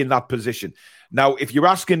back in that position? Now, if you're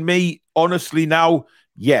asking me honestly now,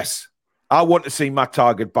 yes, I want to see Matt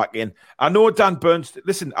Targett back in. I know Dan Burns.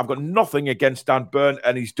 Listen, I've got nothing against Dan Burn,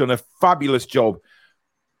 and he's done a fabulous job.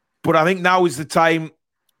 But I think now is the time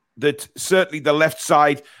that certainly the left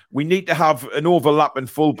side, we need to have an overlapping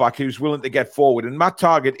fullback who's willing to get forward. And Matt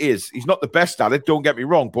Targett he's not the best at it, don't get me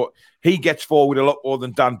wrong, but he gets forward a lot more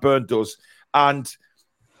than Dan Burn does. And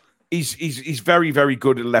he's very, very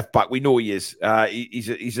good at left back. We know he is.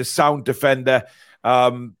 He's a sound defender.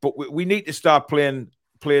 But we need to start playing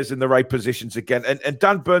players in the right positions again. And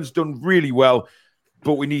Dan Burn's done really well,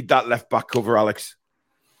 but we need that left back cover, Alex.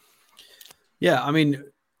 Yeah, I mean,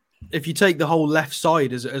 if you take the whole left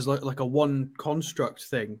side as like a one construct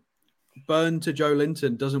thing, Burn to Joe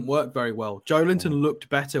Linton doesn't work very well. Joe Linton looked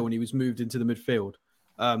better when he was moved into the midfield.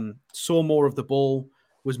 Saw more of the ball,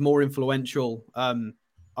 was more influential.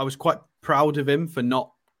 I was quite proud of him for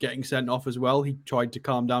not getting sent off as well. He tried to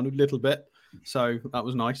calm down a little bit, so that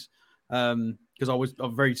was nice. Because I was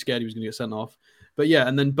very scared he was going to get sent off. But yeah,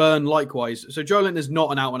 and then Burn likewise. So Joelinton is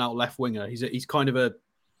not an out-and-out left winger. He's kind of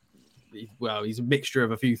he's a mixture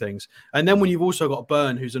of a few things. And then when you've also got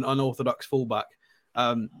Burn, who's an unorthodox fullback,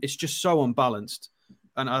 it's just so unbalanced.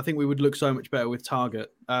 And I think we would look so much better with Targett.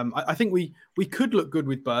 I think we could look good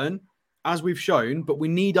with Burn, as we've shown, but we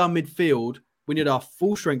need our midfield. We need our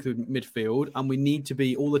full strength of midfield, and we need to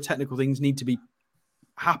be, all the technical things need to be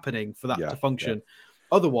happening for that to function.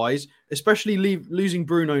 Yeah. Otherwise, especially losing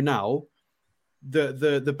Bruno now,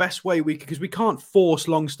 the best way because we can't force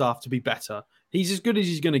Longstaff to be better. He's as good as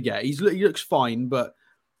he's going to get. He looks fine, but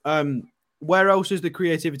where else is the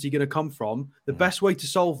creativity going to come from? The best way to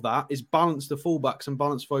solve that is balance the fullbacks and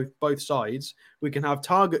balance both sides. We can have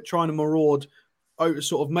Targett trying to maraud,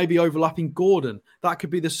 sort of maybe overlapping Gordon. That could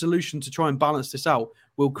be the solution to try and balance this out.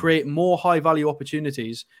 We'll create more high-value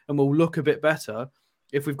opportunities and we'll look a bit better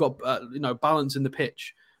if we've got balance in the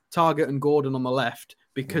pitch. Targett and Gordon on the left,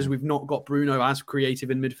 because we've not got Bruno as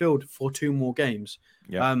creative in midfield for 2 more games.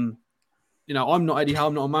 Yeah. I'm not Eddie Howe,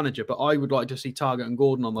 I'm not a manager, but I would like to see Targett and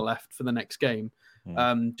Gordon on the left for the next game,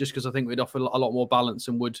 just because I think we'd offer a lot more balance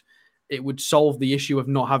and it would solve the issue of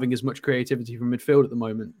not having as much creativity from midfield at the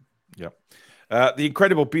moment. Yeah. The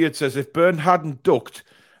Incredible Beard says, if Byrne hadn't ducked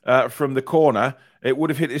from the corner, it would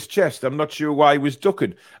have hit his chest. I'm not sure why he was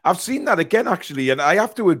ducking. I've seen that again, actually, and I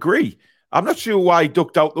have to agree. I'm not sure why he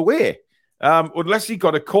ducked out the way, unless he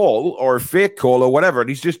got a call or a fake call or whatever, and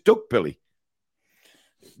he's just ducked, Billy.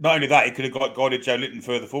 Not only that, he could have guided Joelinton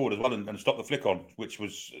further forward as well and stopped the flick on, which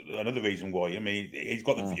was another reason why. I mean, he's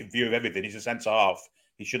got the view of everything. He's a centre half.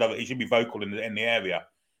 He should be vocal in the area.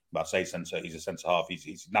 But I say centre. He's a centre half.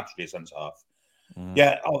 He's naturally a centre half.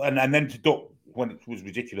 Yeah, and then to duck when it was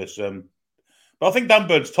ridiculous. But I think Dan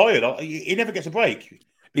Burn's tired. He never gets a break.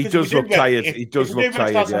 He does look tired. He does look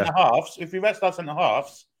tired. If we rest our centre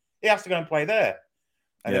halves, he has to go and play there.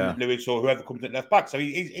 And then Lewis or whoever comes at left back. So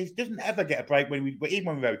he doesn't ever get a break even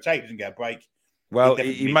when we rotate, he doesn't get a break. Well,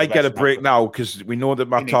 he might get a break now because we know that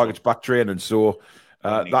Matt Targett's back training, so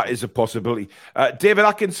that is a possibility. David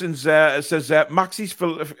Atkinson says Maxie's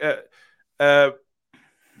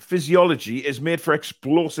physiology is made for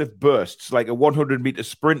explosive bursts, like a 100-meter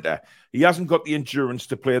sprinter. He hasn't got the endurance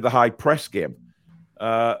to play the high press game.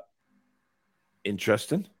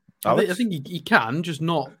 Interesting. I think he can, just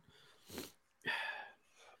not.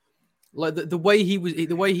 Like the way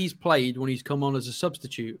he's played when he's come on as a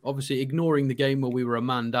substitute, obviously ignoring the game where we were a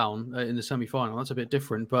man down in the semi-final, that's a bit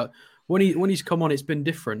different. But when he's come on, it's been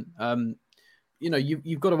different.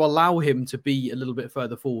 You've got to allow him to be a little bit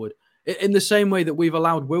further forward, in the same way that we've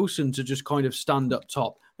allowed Wilson to just kind of stand up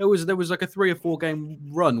top. There was like a 3 or 4 game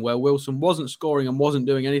run where Wilson wasn't scoring and wasn't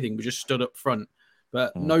doing anything, but just stood up front.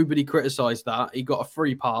 But nobody criticised that. He got a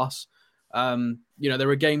free pass. There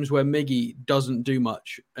are games where Miggy doesn't do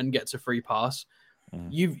much and gets a free pass.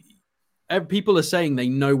 People are saying they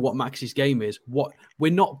know what Maxi's game is.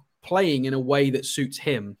 We're not playing in a way that suits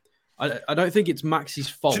him. I don't think it's Maxi's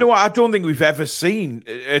fault. Do you know what? I don't think we've ever seen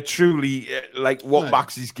truly what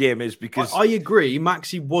Maxi's game is, because I agree.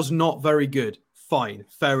 Maxi was not very good. Fine,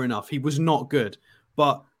 fair enough. He was not good,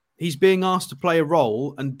 but he's being asked to play a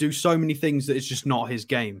role and do so many things that it's just not his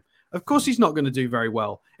game. Of course, he's not going to do very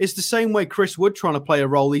well. It's the same way Chris Wood trying to play a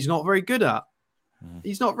role he's not very good at.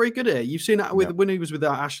 He's not very good at it. You've seen that when he was with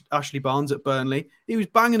Ashley Barnes at Burnley. He was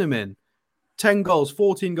banging him in. 10 goals,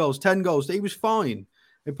 14 goals, 10 goals. He was fine.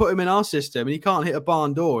 They put him in our system and he can't hit a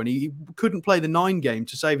barn door and he couldn't play the 9 game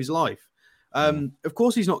to save his life. Of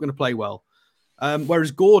course, he's not going to play well.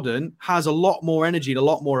 Whereas Gordon has a lot more energy and a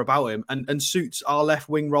lot more about him and suits our left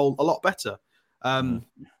wing role a lot better.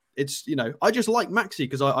 It's, I just like Maxi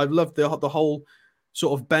because I've loved the whole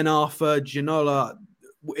sort of Ben Arthur, Ginola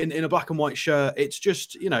in a black and white shirt. It's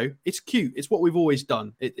just, it's cute. It's what we've always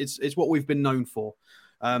done. It's what we've been known for.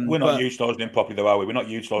 We're not utilising him properly, though, are we? We're not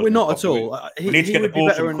utilising him. We're not at all. We need to get the ball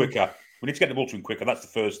to him quicker. We need to get the ball to him quicker. That's the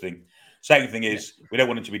first thing. Second thing is we don't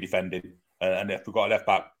want him to be defending. And if we've got a left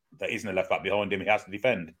back that isn't a left back behind him, he has to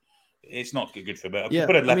defend. It's not good for him. If you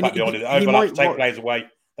put a left back behind him, overlap to take players away,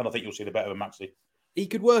 then I think you'll see the better of Maxi. He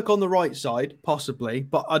could work on the right side, possibly,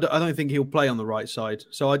 but I don't think he'll play on the right side.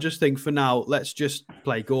 So I just think for now, let's just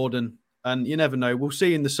play Gordon. And you never know. We'll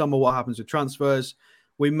see in the summer what happens with transfers.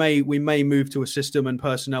 We may move to a system and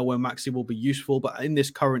personnel where Maxi will be useful, but in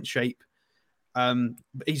this current shape,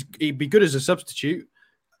 he'd be good as a substitute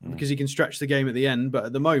because he can stretch the game at the end. But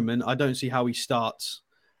at the moment, I don't see how he starts.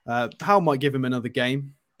 Howe might give him another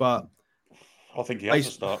game, but I think he has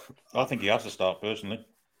to start. I think he has to start personally.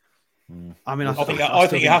 I mean, I think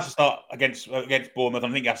he has to start against Bournemouth.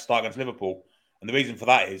 I think he has to start against Liverpool, and the reason for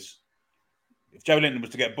that is if Joelinton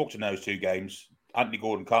was to get booked in those 2 games, Anthony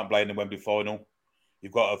Gordon can't play in the Wembley final.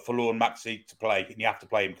 you've got a forlorn Maxi to play, and you have to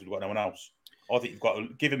play him because we've got no one else. I think you've got to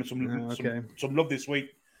give him some love this week,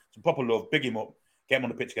 some proper love, big him up, get him on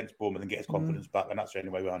the pitch against Bournemouth and get his confidence back, and that's the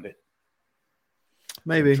only way around it.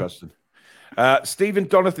 Maybe. Interesting. Stephen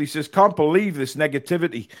Donathy says, can't believe this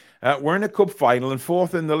negativity. We're in a cup final and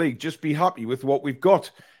 4th in the league. Just be happy with what we've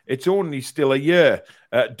got. It's only still a year.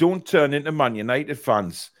 Don't turn into Man United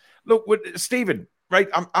fans. Look, Stephen, right,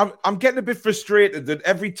 I'm getting a bit frustrated that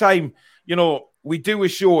every time, we do a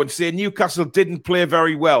show and say Newcastle didn't play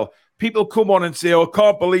very well, people come on and say,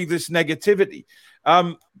 can't believe this negativity.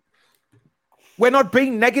 We're not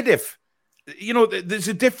being negative. There's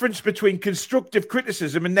a difference between constructive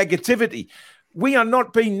criticism and negativity. We are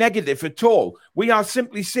not being negative at all. We are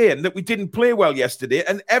simply saying that we didn't play well yesterday,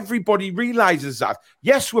 and everybody realizes that.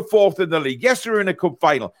 Yes, we're 4th in the league. Yes, we're in a cup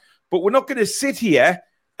final. But we're not going to sit here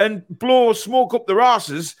and blow smoke up their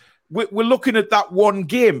asses. We're looking at that one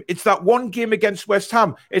game. It's that one game against West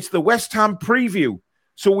Ham. It's the West Ham preview.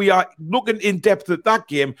 So we are looking in depth at that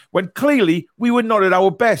game when clearly we were not at our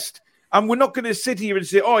best. And we're not going to sit here and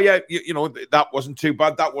say, that wasn't too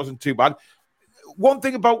bad. That wasn't too bad. One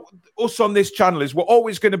thing about us on this channel is we're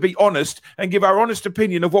always going to be honest and give our honest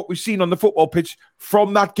opinion of what we've seen on the football pitch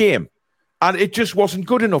from that game. And it just wasn't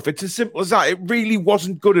good enough. It's as simple as that. It really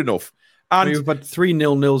wasn't good enough. And we've had 3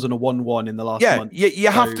 0-0s and a 1-1 in the last month. Yeah, you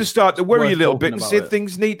have to start to worry a little bit and say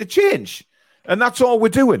things need to change. And that's all we're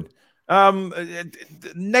doing. The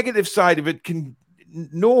negative side of it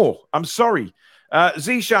I'm sorry.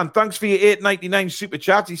 Zishan, thanks for your $8.99 super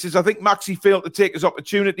chat. He says, I think Maxi failed to take his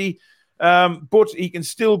opportunity, but he can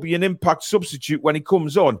still be an impact substitute when he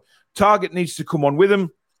comes on. Target needs to come on with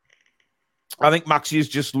him. I think Maxi is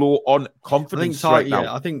just low on confidence right now.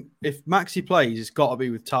 Yeah, I think if Maxi plays, it's got to be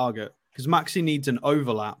with Target because Maxi needs an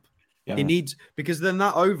overlap. Yeah. Because then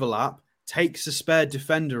that overlap takes a spare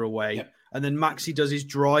defender away. Yeah. And then Maxi does his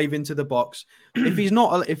drive into the box. If he's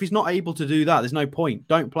not able to do that, there's no point.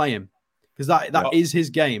 Don't play him. Because that is his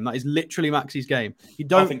game. That is literally Maxi's game.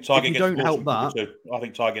 I think Target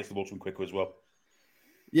gets the ball to him quicker as well.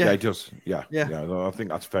 Yeah, he does. Yeah. I think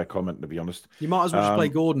that's a fair comment, to be honest. You might as well just play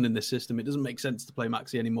Gordon in this system. It doesn't make sense to play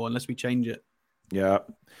Maxi anymore unless we change it. Yeah.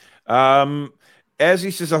 As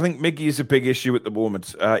he says, I think Miggy is a big issue at the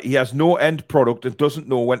moment. He has no end product and doesn't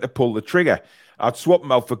know when to pull the trigger. I'd swap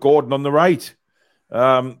him out for Gordon on the right.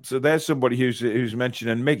 So there's somebody who's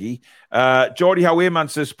mentioning Miggy. Geordie Howayman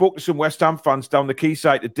says, spoke to some West Ham fans down the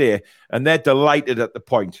quayside today, and they're delighted at the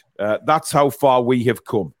point. That's how far we have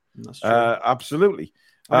come. That's true. Absolutely.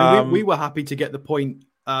 I mean, we were happy to get the point,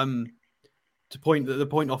 the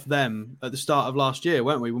point off them at the start of last year,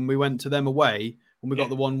 weren't we? When we went to them away, when we got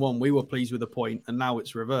the 1-1, we were pleased with the point, and now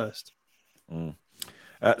it's reversed.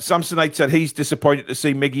 Samsonite said he's disappointed to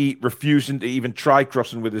see Miggy refusing to even try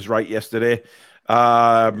crossing with his right yesterday.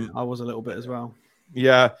 I was a little bit as well.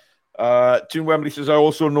 Yeah. June Wembley says, I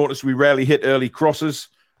also noticed we rarely hit early crosses.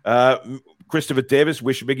 Christopher Davis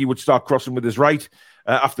wish Miggy would start crossing with his right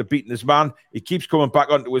after beating his man. He keeps coming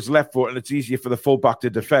back onto his left foot, and it's easier for the fullback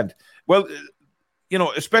to defend. Well,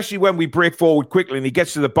 especially when we break forward quickly and he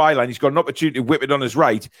gets to the byline, he's got an opportunity to whip it on his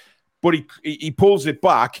right, but he pulls it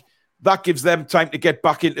back. That gives them time to get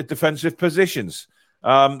back into defensive positions.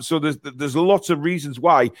 So there's lots of reasons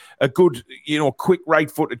why a good, quick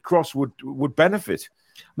right-footed cross would benefit.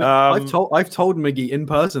 I've told Miggy in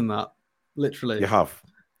person that, literally. You have.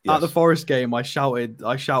 Yes. At the Forest game, I shouted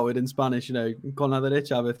in Spanish, con la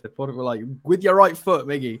derecha, like, with your right foot,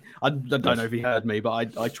 Miggy. I don't know if he heard me,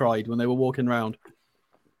 but I tried when they were walking around.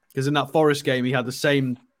 Because in that Forest game, he had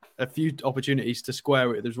a few opportunities to square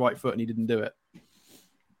it with his right foot, and he didn't do it.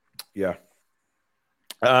 Yeah.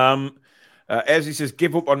 As he says,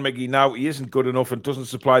 give up on Miggy now. He isn't good enough and doesn't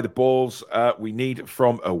supply the balls we need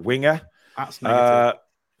from a winger. That's negative.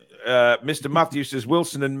 Mr. Matthews says,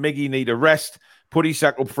 Wilson and Miggy need a rest. Put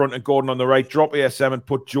Isak up front and Gordon on the right. Drop ASM and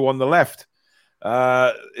put Joe on the left.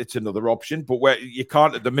 It's another option, but you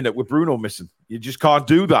can't at the minute with Bruno missing. You just can't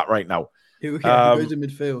do that right now. Who goes in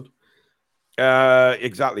midfield?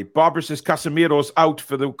 Exactly. Barbara says Casemiro's out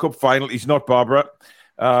for the cup final. He's not, Barbara.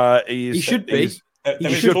 He should be.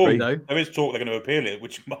 There is talk they're going to appeal it,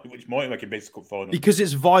 which might make a big cup final. Because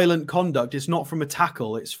it's violent conduct. It's not from a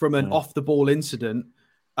tackle. It's from an off-the-ball incident,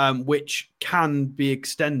 which can be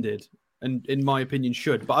extended. And in my opinion,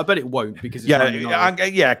 should. But I bet it won't because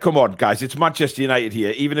it's come on, guys. It's Manchester United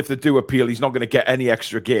here. Even if they do appeal, he's not going to get any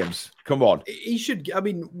extra games. Come on. He should. I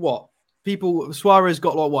mean, what? Suarez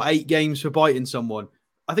got 8 games for biting someone.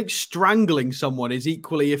 I think strangling someone is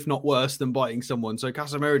equally, if not worse, than biting someone. So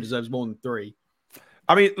Casemiro deserves more than 3.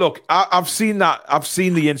 I mean, look, I've seen that. I've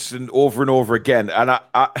seen the incident over and over again. And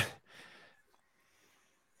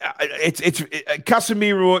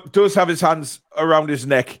Casemiro does have his hands around his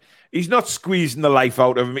neck. He's not squeezing the life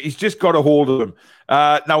out of him. He's just got a hold of him.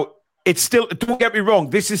 Now, it's still, don't get me wrong,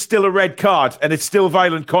 this is still a red card and it's still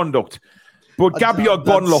violent conduct. But Gabriel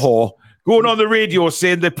Agbonlahor going on the radio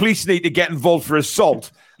saying the police need to get involved for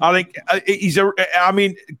assault. I think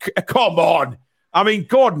come on. I mean,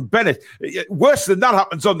 Gordon Bennett, worse than that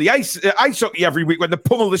happens on the ice hockey every week when they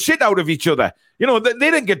pummel the shit out of each other. You know, they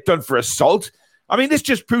didn't get done for assault. I mean, this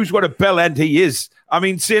just proves what a bell end he is. I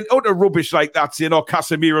mean, saying utter rubbish like that, saying,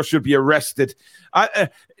 Casemiro should be arrested.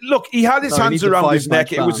 Look, he had his hands around his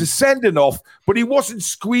neck. It was a sending off, but he wasn't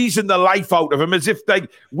squeezing the life out of him as if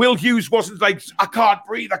like Will Hughes wasn't like, I can't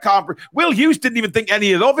breathe. Will Hughes didn't even think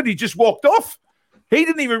any of it. He just walked off. He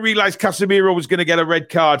didn't even realize Casemiro was going to get a red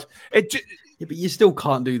card. Yeah, but you still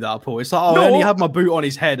can't do that, Paul. It's like, I only had my boot on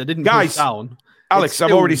his head. I didn't push down. Alex,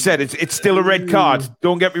 I've already said it's still a red card.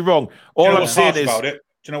 Don't get me wrong. All I'm saying is...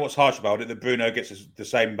 Do you know what's harsh about it? That Bruno gets the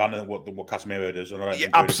same ban as what Casemiro does. Yeah,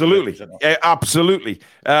 absolutely. Absolutely.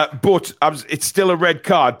 But it's still a red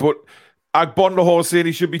card. But Agbonlahor saying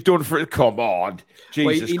he should be done for it. Come on.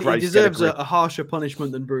 Jesus Christ. He deserves a harsher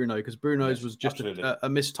punishment than Bruno because Bruno's was just a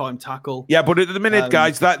mistimed tackle. Yeah, but at the minute,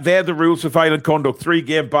 guys, they're the rules for violent conduct.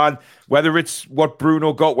 3-game ban. Whether it's what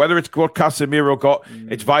Bruno got, whether it's what Casemiro got,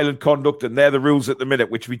 it's violent conduct, and they're the rules at the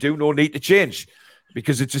minute, which we do not need to change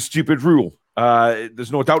because it's a stupid rule.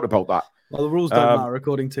 There's no doubt about that. Well, the rules don't matter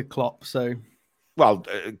according to Klopp, so... Well,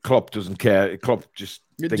 Klopp doesn't care. Klopp just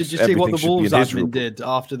thinks Did you see what the Wolves admin did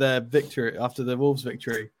after their victory, after the Wolves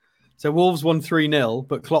victory? So Wolves won 3-0,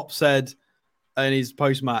 but Klopp said in his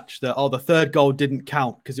post-match that, the third goal didn't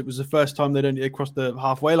count because it was the first time they crossed the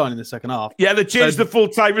halfway line in the second half. Yeah, they changed the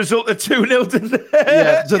full-time result to 2-0, didn't they?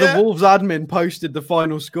 Yeah, so the Wolves admin posted the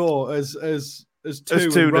final score as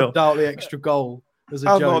 2 and rubbed out the extra goal as a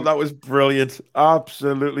joke. Thought that was brilliant.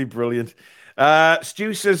 Absolutely brilliant.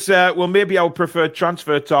 Stu says, well, maybe our preferred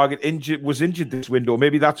transfer target was injured this window.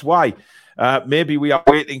 Maybe that's why. Maybe we are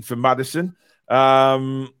waiting for Maddison.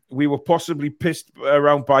 We were possibly pissed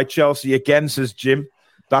around by Chelsea again, says Jim.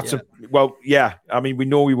 I mean, we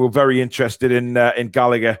know we were very interested in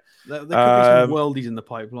Gallagher. There could be some worldies in the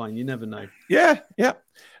pipeline. You never know. Yeah.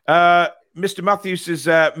 Mr. Matthews says,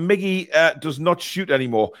 Miggy does not shoot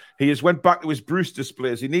anymore. He has went back to his Bruce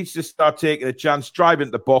displays. He needs to start taking a chance, drive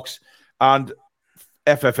into the box, and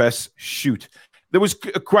FFS shoot. There was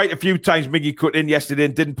quite a few times Miggy cut in yesterday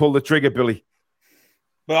and didn't pull the trigger, Billy.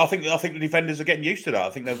 Well, I think the defenders are getting used to that.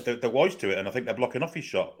 I think they're wise to it, and I think they're blocking off his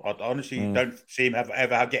shot. I honestly don't see him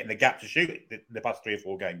ever getting the gap to shoot it the past 3 or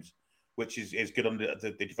 4 games, which is good on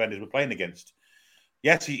the defenders we're playing against.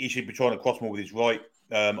 Yes, he should be trying to cross more with his right.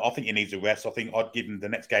 I think he needs a rest. I think I'd give him the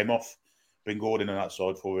next game off. Bring Gordon on that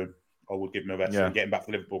side for him. I would give him a rest and get him back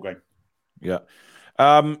for the Liverpool game. Yeah.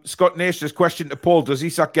 Scott Nation's question to Paul: does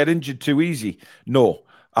Isak get injured too easy? No.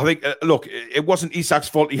 I think, look, it wasn't Isak's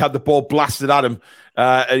fault. He had the ball blasted at him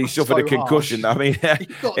and he suffered a concussion. Harsh. I mean, he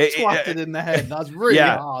got twatted in the head. That's really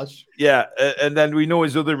harsh. Yeah. And then we know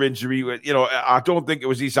his other injury. You know, I don't think it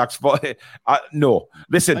was Isak's fault. No.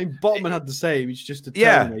 Listen. I mean, Botman had the same. He's just a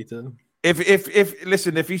Terminator.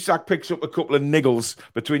 If Isak picks up a couple of niggles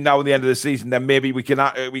between now and the end of the season, then maybe we can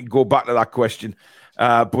go back to that question.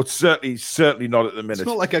 But certainly not at the minute. It's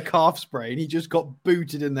not like a calf sprain. He just got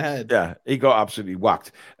booted in the head. Yeah, he got absolutely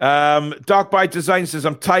whacked. Dark by Design says,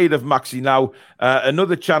 I'm tired of Maxi now.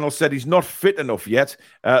 Another channel said he's not fit enough yet.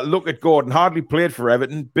 Look at Gordon. Hardly played for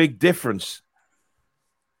Everton. Big difference.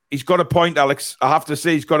 He's got a point, Alex. I have to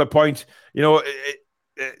say he's got a point. I don't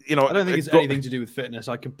think it's anything to do with fitness.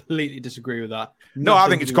 I completely disagree with that. No, I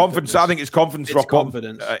think it's confidence. I think it's confidence. It's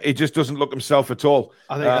confidence. He just doesn't look himself at all.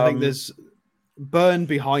 I think there's Burn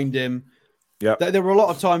behind him. Yeah, there were a lot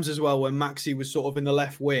of times as well when Maxi was sort of in the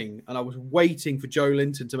left wing, and I was waiting for Joe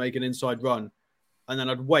Linton to make an inside run, and then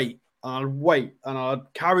I'd wait, and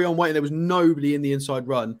I'd carry on waiting. There was nobody in the inside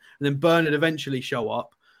run, and then Burn would eventually show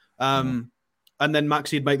up, and then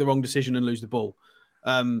Maxi would make the wrong decision and lose the ball.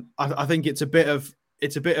 I think it's a bit of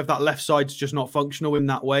that left side's just not functional in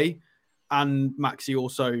that way, and Maxi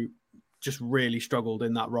also just really struggled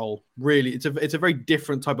in that role. Really, it's a very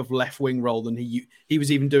different type of left wing role than he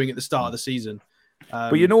was even doing at the start of the season.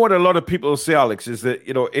 But you know what a lot of people say, Alex, is that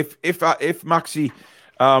if Maxi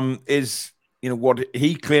is what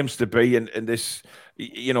he claims to be, and this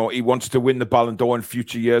he wants to win the Ballon d'Or in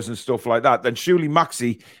future years and stuff like that, then surely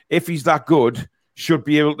Maxi, if he's that good, should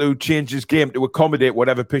be able to change his game to accommodate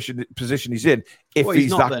whatever position he's in. If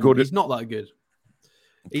he's that good, he's not that good.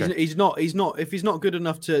 Okay. He's not. If he's not good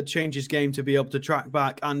enough to change his game to be able to track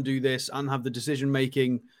back and do this and have the decision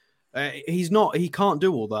making, he can't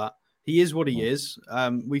do all that. He is what he is.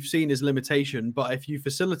 We've seen his limitation, but if you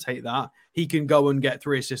facilitate that, he can go and get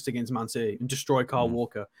 3 assists against Man City and destroy Kyle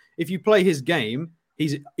Walker. If you play his game,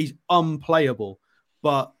 he's unplayable.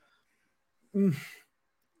 But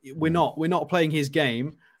we're not playing his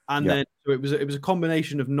game, and then so it was a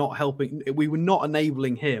combination of not helping. We were not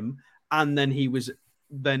enabling him, and then he was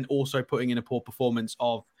then also putting in a poor performance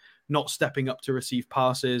of not stepping up to receive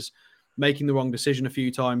passes, making the wrong decision a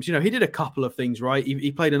few times. He did a couple of things right.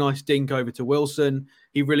 He played a nice dink over to Wilson.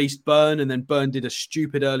 He released Burn, and then Burn did a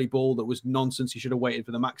stupid early ball that was nonsense. He should have waited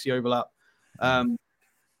for the Maxi overlap.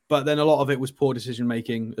 But then a lot of it was poor decision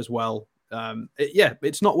making as well.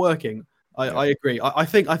 It's not working. I agree. I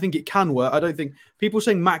think it can work. I don't think people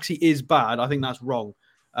saying Maxi is bad. I think that's wrong.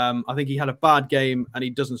 I think he had a bad game and he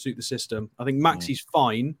doesn't suit the system. I think Maxi's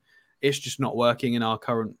fine. It's just not working in our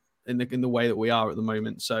current in the way that we are at the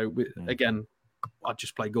moment. So again, I'd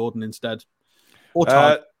just play Gordon instead. Or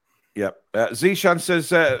Ty. Zishan says,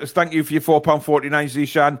 thank you for your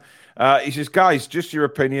 £4.49, Zishan. He says, guys, just your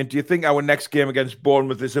opinion. Do you think our next game against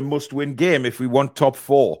Bournemouth is a must-win game if we want top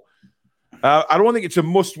 4? I don't think it's a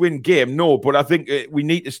must-win game, no, but I think we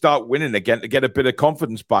need to start winning again to get a bit of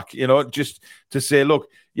confidence back, just to say, look,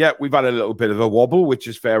 we've had a little bit of a wobble, which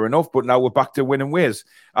is fair enough, but now we're back to winning ways.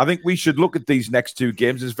 I think we should look at these next 2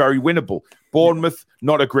 games as very winnable. Bournemouth,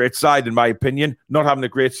 not a great side, in my opinion, not having a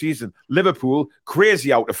great season. Liverpool,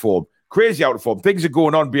 crazy out of form. Things are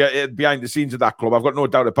going on behind the scenes of that club. I've got no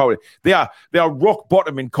doubt about it. They are rock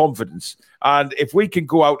bottom in confidence. And if we can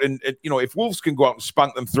go out and, if Wolves can go out and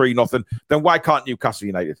spank them 3-0, then why can't Newcastle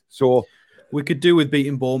United? So we could do with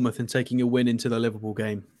beating Bournemouth and taking a win into the Liverpool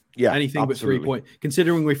game. Yeah, anything absolutely. But 3 points.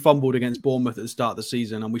 Considering we fumbled against Bournemouth at the start of the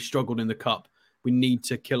season and we struggled in the cup, we need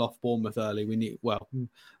to kill off Bournemouth early.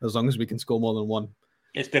 As long as we can score more than 1.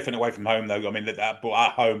 It's different away from home, though. I mean, but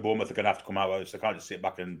at home, Bournemouth are going to have to come out. So they can't just sit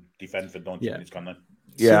back and defend for 90 minutes, can they?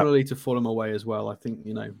 Similarly to Fulham away as well, I think,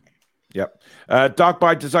 Yep. Dark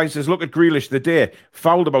by Design says, look at Grealish the day.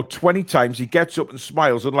 Fouled about 20 times. He gets up and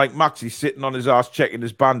smiles, unlike Max, he's sitting on his arse checking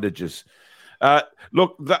his bandages.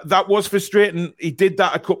 Look, that was frustrating. He did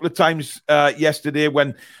that a couple of times yesterday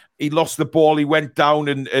when he lost the ball. He went down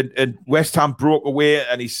and West Ham broke away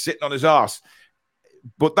and he's sitting on his arse.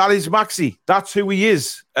 But that is Maxi. That's who he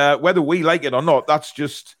is. Whether we like it or not, that's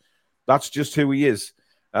just who he is.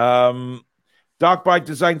 Dark by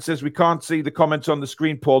Design says we can't see the comments on the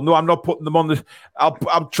screen, Paul. No, I'm not putting them on the.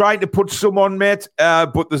 I'm trying to put some on, mate.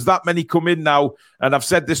 But there's that many come in now, and I've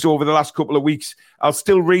said this over the last couple of weeks. I'll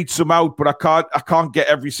still read some out, but I can't get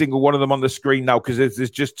every single one of them on the screen now because there's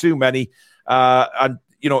just too many. And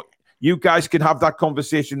you guys can have that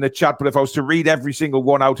conversation in the chat, but if I was to read every single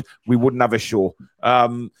one out, we wouldn't have a show.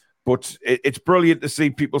 But it's brilliant to see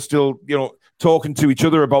people still, talking to each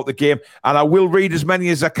other about the game. And I will read as many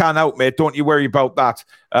as I can out, mate. Don't you worry about that.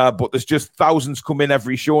 But there's just thousands come in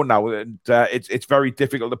every show now, and it's very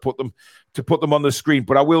difficult to put them on the screen.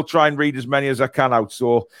 But I will try and read as many as I can out.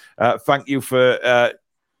 So thank you for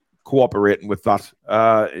cooperating with that.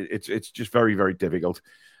 It's just very, very difficult.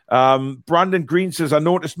 Brandon Green says, I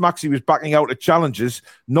noticed Maxi was backing out of challenges,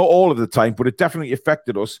 not all of the time, but it definitely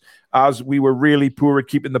affected us as we were really poor at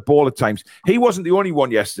keeping the ball at times. He wasn't the only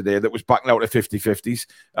one yesterday that was backing out of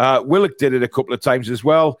 50-50s. Willock did it a couple of times as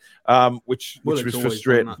well, which was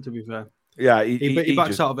frustrating. That, to be fair. Yeah, he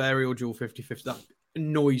backs out of aerial dual 50-50. That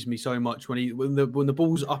annoys me so much when the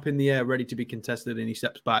ball's up in the air ready to be contested and he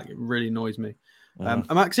steps back. It really annoys me.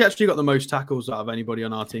 Maxi actually got the most tackles out of anybody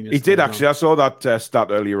on our team. He did actually. I saw that stat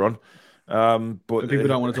earlier on. But people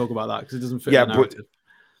don't want to talk about that because it doesn't fit the narrative.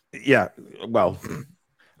 Well,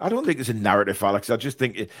 I don't think it's a narrative, Alex. I just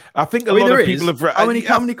think a lot of people have. How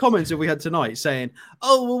many comments have we had tonight saying,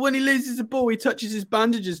 "Oh, well, when he loses the ball, he touches his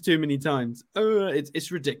bandages too many times."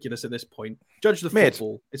 It's ridiculous at this point. Judge the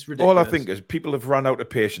football. It's ridiculous. All I think is people have run out of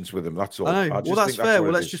patience with him. That's all. I know. Well, that's fair.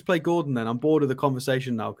 Well, let's just play Gordon then. I'm bored of the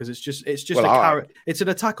conversation now because it's an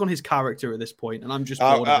attack on his character at this point, and I'm just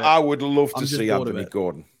bored of it. I would love to see Anthony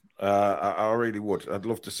Gordon. I really would. I'd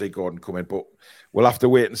love to see Gordon come in, but we'll have to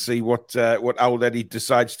wait and see what Owl Eddie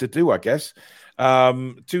decides to do, I guess.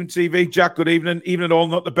 Toon TV, Jack, good evening. Evening all,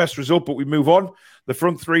 not the best result, but we move on. The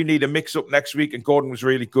front three need a mix-up next week, and Gordon was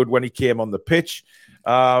really good when he came on the pitch.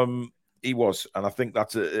 He was, and I think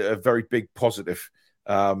that's a very big positive.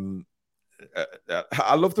 I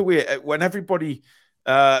love the way when everybody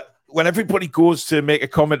goes to make a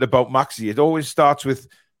comment about Maxi, it always starts with,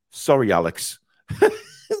 sorry, Alex.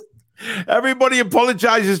 Everybody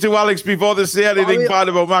apologizes to Alex before they say anything bad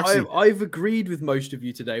about Maxi. I've agreed with most of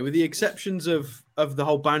you today, with the exceptions of the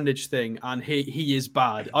whole bandage thing, and he is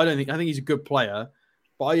bad. I think he's a good player,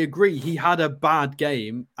 But I agree, he had a bad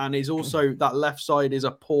game, and is also that left side is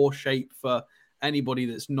a poor shape for anybody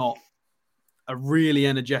that's not a really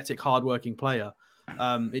energetic, hardworking player.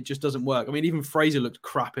 It just doesn't work. I mean, even Fraser looked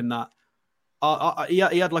crap in that. He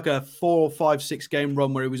had like a 4 or 5, 6 game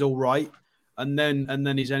run where he was all right, and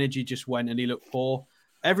then his energy just went and he looked poor.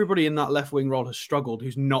 Everybody in that left wing role has struggled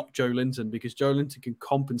who's not Joe Linton, because Joe Linton can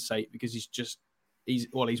compensate because he's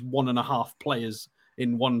 1.5 players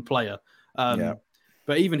in one player.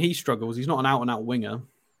 But even he struggles. He's not an out-and-out winger.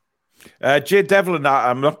 Jay Devlin,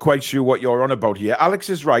 I'm not quite sure what you're on about here. Alex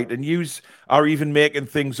is right, and you are even making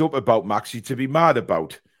things up about Maxi to be mad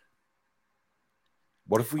about.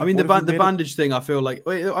 What if we? I mean, the bandage thing, I feel like,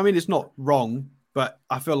 I mean, it's not wrong, but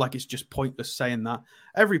I feel like it's just pointless saying that.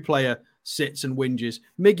 Every player sits and whinges.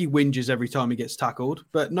 Miggy whinges every time he gets tackled,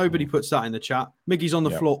 but nobody puts that in the chat. Miggy's on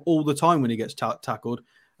the floor all the time when he gets tackled.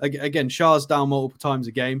 Again, Shah's down multiple times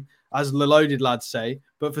a game, as the loaded lads say,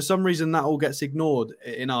 but for some reason that all gets ignored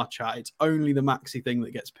in our chat. It's only the Maxi thing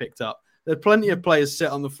that gets picked up. There are plenty of players sit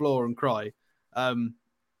on the floor and cry.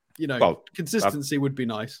 Consistency would be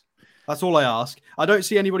nice. That's all I ask. I don't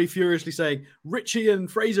see anybody furiously saying Richie and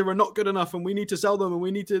Fraser are not good enough and we need to sell them and we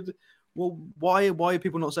need to. Well, why are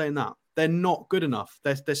people not saying that? They're not good enough.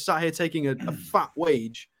 They're sat here taking a fat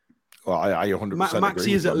wage. Well, I 100% Maxi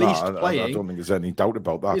agree is at least playing. I don't think there's any doubt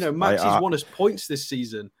about that. Maxi's won us points this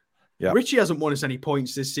season. Yeah. Richie hasn't won us any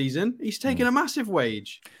points this season. He's taken a massive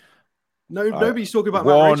wage. Nobody's talking about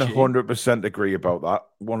 100% agree about that.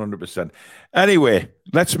 100%. Anyway,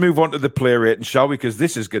 let's move on to the player rating, shall we? Because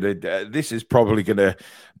this is probably gonna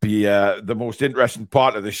be the most interesting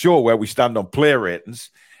part of the show, where we stand on player ratings.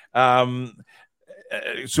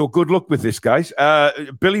 So good luck with this, guys.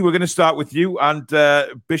 Billy, we're going to start with you and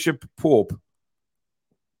Bishop Pope.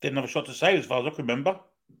 Didn't have a shot to save as far as I can remember.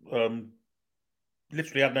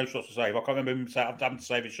 Literally had no shots to save. I can't remember him having to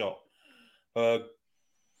save a shot.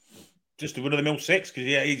 Just a run-of-the-mill 6,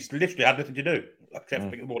 because he's literally had nothing to do except for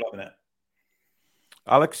picking the ball up in it.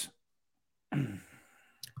 Alex?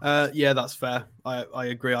 Yeah, that's fair. I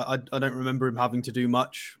agree. I don't remember him having to do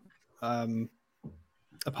much.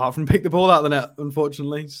 Apart from pick the ball out of the net,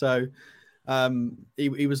 unfortunately. So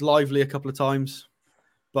he was lively a couple of times,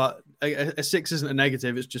 but a 6 isn't a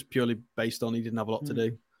negative. It's just purely based on he didn't have a lot to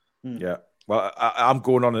do. Yeah. Well, I'm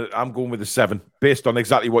going with a 7 based on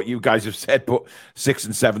exactly what you guys have said, but 6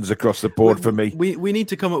 and 7s across the board for me. We need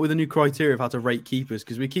to come up with a new criteria of how to rate keepers,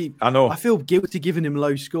 because I feel guilty giving him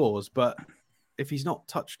low scores, but if he's not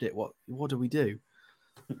touched it, what do we do?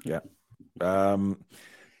 Yeah.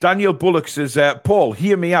 Daniel Bullock says, Paul,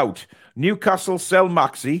 hear me out. Newcastle sell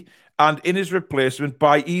Maxi and in his replacement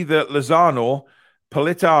buy either Lozano,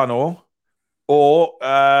 Politano, or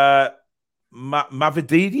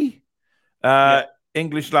Mavididi,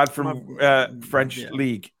 English lad from French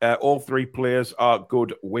league. All 3 players are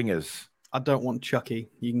good wingers. I don't want Chucky.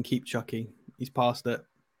 You can keep Chucky. He's past it.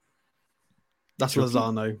 That's Chucky?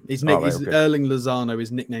 Lozano. Okay. Erling Lozano.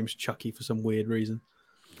 His nickname's Chucky for some weird reason.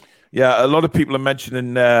 Yeah, a lot of people are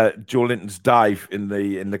mentioning Joe Linton's dive in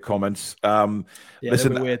the comments.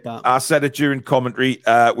 Listen, weird, that. I said it during commentary.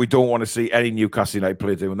 We don't want to see any Newcastle United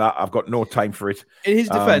player doing that. I've got no time for it. In his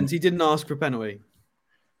defence, he didn't ask for a penalty.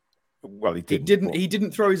 Well, he didn't. He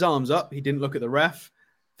didn't throw his arms up. He didn't look at the ref.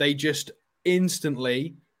 They just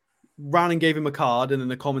instantly ran and gave him a card, and then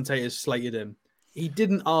the commentators slated him. He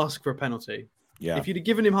didn't ask for a penalty. Yeah. If you'd have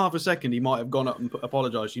given him half a second, he might have gone up and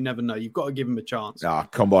apologised. You never know. You've got to give him a chance. Ah,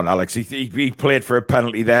 come on, Alex. He played for a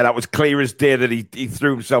penalty there. That was clear as day that he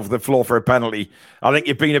threw himself to the floor for a penalty. I think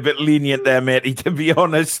you're being a bit lenient there, matey, to be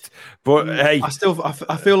honest. But hey,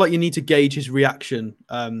 I feel like you need to gauge his reaction.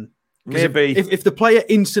 Maybe if the player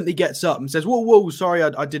instantly gets up and says, "Whoa, sorry,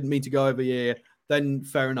 I didn't mean to go over here," then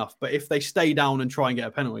fair enough. But if they stay down and try and get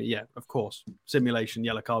a penalty, yeah, of course, simulation,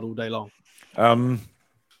 yellow card all day long.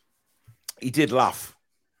 He did laugh,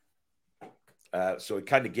 so he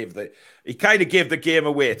kind of gave the game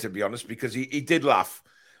away, to be honest, because he did laugh,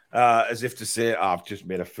 as if to say, "I've just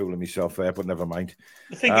made a fool of myself there," but never mind.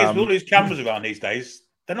 The thing is, with all these cameras around these days,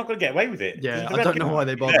 they're not going to get away with it. Yeah, I don't know why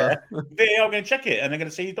they bother. They are going to check it, and they're going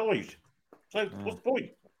to see he dived. So what's the point?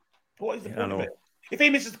 What is the point of it? If he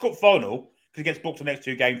misses the cup final because he gets booked the next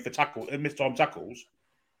 2 games for missed time tackles,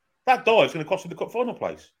 that dive's going to cost him the cup final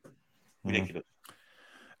place. Ridiculous.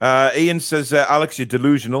 Ian says, Alex, you're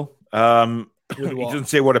delusional. He doesn't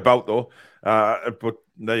say what about, though. But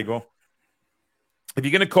there you go. If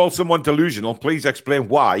you're going to call someone delusional, please explain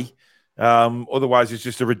why. Otherwise, it's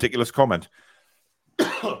just a ridiculous comment.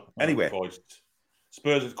 Anyway.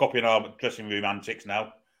 Spurs are copying our dressing room antics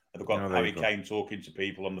now. They've got Harry Kane talking to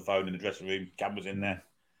people on the phone in the dressing room. Cameras in there.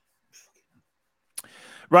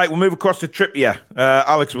 Right, we'll move across to Trippier.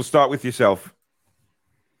 Alex, we'll start with yourself.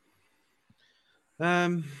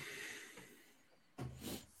 I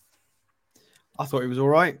thought he was all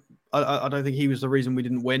right. I don't think he was the reason we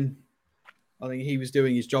didn't win. I think he was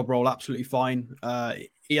doing his job role absolutely fine.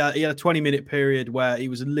 He had a 20-minute period where he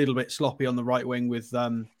was a little bit sloppy on the right wing with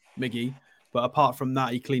Miggy, but apart from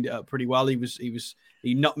that, he cleaned it up pretty well. He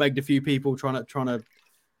nutmegged a few people trying to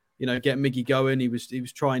get Miggy going. He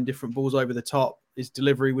was trying different balls over the top. His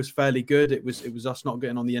delivery was fairly good. It was us not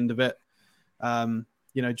getting on the end of it.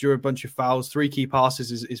 Drew a bunch of fouls. 3 key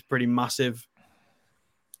passes is pretty massive.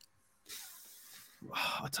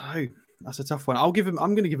 I don't know. That's a tough one. I'm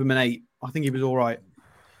going to give him an 8. I think he was all right.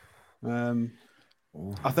 I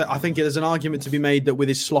think there's an argument to be made that with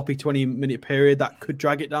his sloppy 20-minute period, that could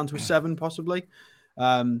drag it down to a 7 possibly.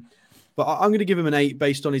 But I'm going to give him an 8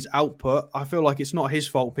 based on his output. I feel like it's not his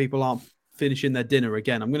fault people aren't finishing their dinner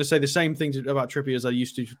again. I'm going to say the same things about Trippier as I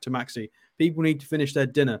used to Maxi. People need to finish their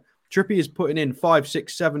dinner. Trippier is putting in 5,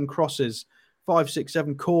 6, 7 crosses, 5, 6,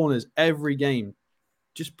 7 corners every game.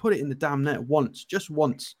 Just put it in the damn net just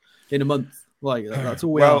once in a month. Like, that's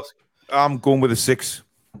all we ask. I'm going with a 6.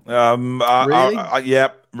 Really? Yeah,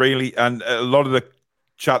 really. And a lot of the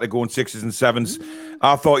chat are going 6s and 7s.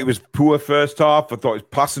 I thought he was poor first half. I thought his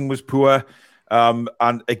passing was poor.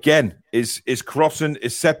 And again, his crossing,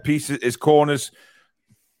 his set pieces, his corners,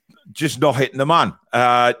 just not hitting the man.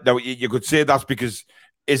 Now, you could say that's because,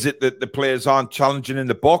 is it that the players aren't challenging in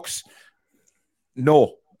the box?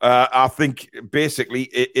 No. I think basically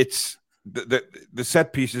it's the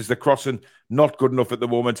set pieces, the crossing, not good enough at the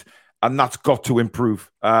moment, and that's got to improve.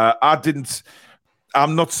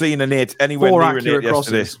 I'm not seeing an 8 anywhere near an 8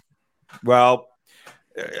 yesterday. Well,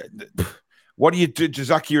 what do you do? Just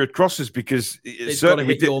accurate crosses, because it's got to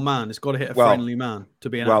hit your man. It's got to hit a friendly man to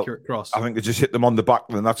be an accurate cross. I think they just hit them on the back,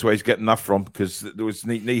 and that's where he's getting that from, because there was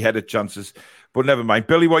knee-headed chances. But never mind.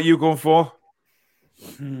 Billy, what are you going for?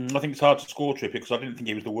 I think it's hard to score Trippier, because I didn't think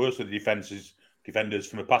he was the worst of the defenders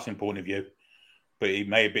from a passing point of view. But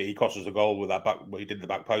he cost us a goal with that what he did in the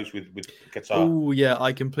back post with Qatar. Oh yeah,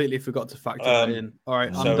 I completely forgot to factor that in. All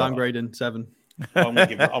right, I'm downgrading 7. I'm going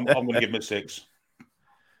to give him a 6.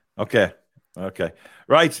 Okay.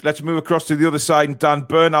 Right, let's move across to the other side. And Dan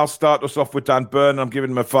Burn, I'll start us off with Dan Burn. I'm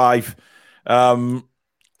giving him a 5.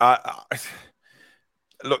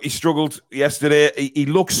 Look, he struggled yesterday. He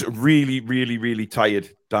looks really, really, really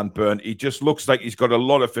tired, Dan Burn. He just looks like he's got a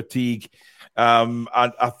lot of fatigue. And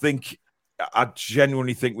I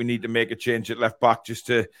genuinely think we need to make a change at left back just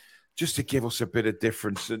to give us a bit of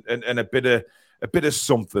difference and a bit of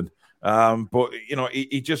something. But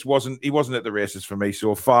he just wasn't at the races for me.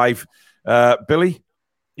 So 5. Billy?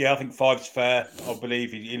 Yeah, I think 5's fair. I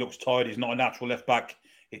believe he looks tired. He's not a natural left back.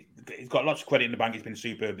 He's got lots of credit in the bank. He's been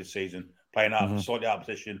superb this season, playing slightly out of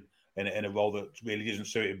position in a role that really doesn't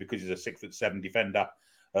suit him, because he's a 6'7" defender.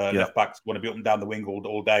 Left backs want to be up and down the wing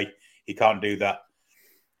all day. He can't do that.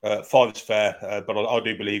 5 is fair, but I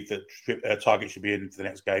do believe that Targett should be in for the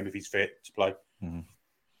next game if he's fit to play.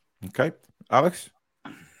 Mm-hmm. Okay, Alex.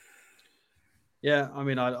 Yeah, I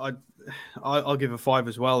mean, I'll give a 5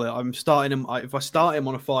 as well. I'm starting him. If I start him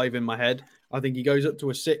on a 5 in my head, I think he goes up to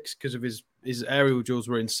a 6 because of his aerial duels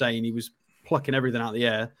were insane. He was plucking everything out of the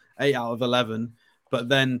air, 8 out of 11. But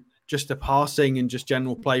then just the passing and just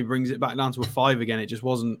general play brings it back down to a 5 again. It just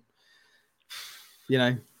wasn't,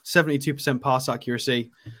 72% pass accuracy,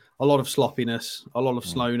 a lot of sloppiness, a lot of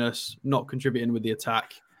slowness, not contributing with the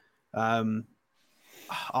attack.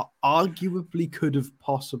 Arguably could have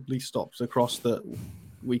possibly stopped the cross that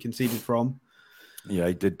we conceded from. Yeah,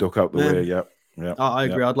 he did duck out the way. Yeah. I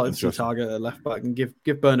agree. I'd like to see Targett at left back and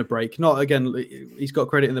give Burn a break. Not again, he's got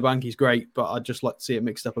credit in the bank. He's great, but I'd just like to see it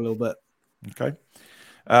mixed up a little bit. Okay.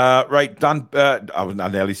 Right, Dan. I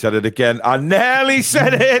nearly said it again. I nearly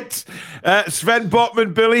said it. Sven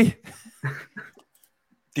Botman, Billy.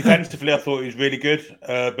 Defensively, I thought he was really good,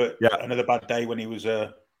 but another bad day when he was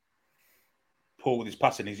poor with his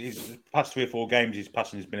passing. His past 3 or 4 games, his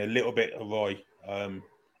passing has been a little bit awry.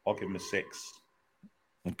 I'll give him a 6.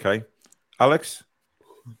 Okay. Alex?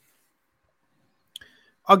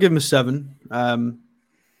 I'll give him a 7.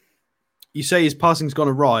 You say his passing's gone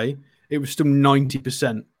awry. It was still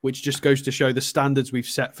 90%, which just goes to show the standards we've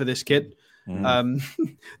set for this kid.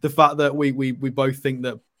 The fact that we both think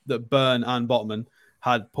that Burn and Botman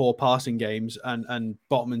had poor passing games, and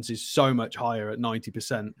Botman's is so much higher at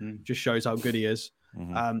 90%, just shows how good he is.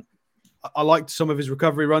 I liked some of his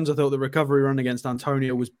recovery runs. I thought the recovery run against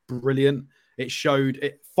Antonio was brilliant.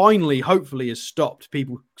 It finally, hopefully, has stopped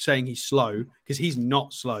people saying he's slow, because he's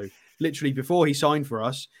not slow. Literally, before he signed for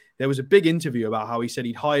us, there was a big interview about how he said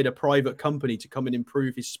he'd hired a private company to come and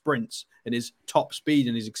improve his sprints and his top speed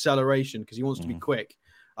and his acceleration because he wants to be quick.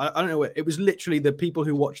 I don't know. It was literally the people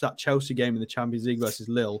who watched that Chelsea game in the Champions League versus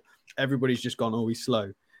Lille. Everybody's just gone, oh, he's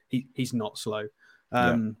slow. He's not slow.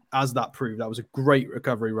 As that proved, that was a great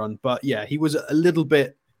recovery run. But yeah, he was a little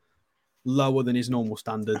bit lower than his normal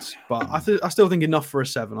standards. But I still think enough for a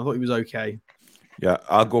 7. I thought he was okay. Yeah,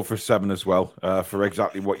 I'll go for 7 as well, for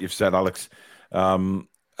exactly what you've said, Alex.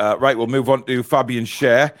 Right, we'll move on to Fabian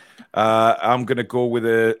Schär. I'm going to go with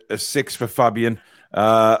a 6 for Fabian.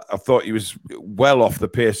 I thought he was well off the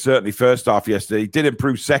pace, certainly first half yesterday. He did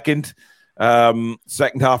improve second.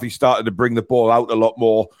 Second half, he started to bring the ball out a lot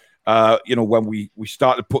more. When we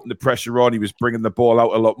started putting the pressure on, he was bringing the ball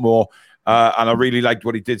out a lot more. And I really liked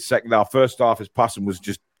what he did second half. First half, his passing was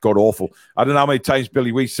just god awful. I don't know how many times,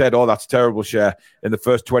 Billy, we said, oh, that's terrible, Schär, in the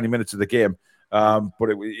first 20 minutes of the game.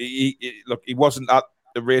 But he wasn't at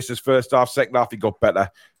the races first half. Second half, he got better.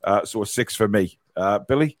 So a 6 for me.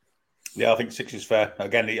 Billy? Yeah, I think 6 is fair.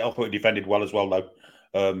 Again, I thought he defended well as well, though.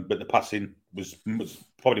 But the passing was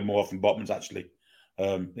probably more often Botman's, actually.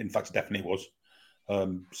 In fact, it definitely was.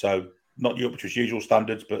 So not up to his usual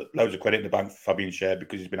standards, but loads of credit in the bank for Fabian Schär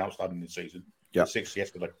because he's been outstanding this season. Yeah, 6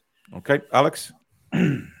 yesterday. Okay, Alex?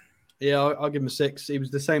 Yeah, I'll give him a 6. He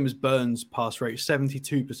was the same as Burns' pass rate,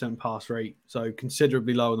 72% pass rate, so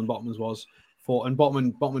considerably lower than Botman's was. And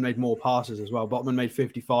Botman made more passes as well. Botman made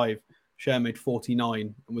 55, Schär made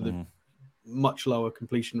 49, and with a much lower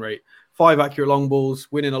completion rate. 5 accurate long balls,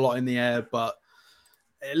 winning a lot in the air, but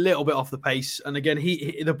a little bit off the pace. And again,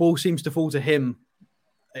 the ball seems to fall to him.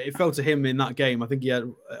 It fell to him in that game. I think he had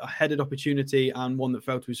a headed opportunity and one that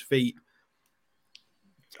fell to his feet.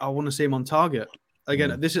 I want to see him on target.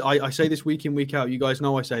 Again, I say this week in, week out. You guys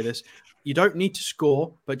know I say this. You don't need to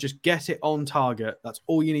score, but just get it on target. That's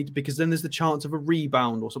all you need, because then there's the chance of a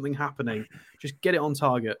rebound or something happening. Just get it on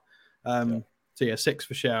target. So yeah, 6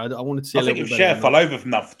 for Schär. I wanted to see. I think if Schär fell over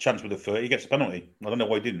from that chance with the foot, he gets a penalty. I don't know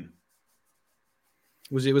why he didn't.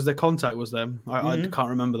 Was the contact? Was them? I can't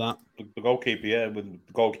remember that. The goalkeeper, yeah, when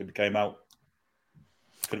the goalkeeper came out,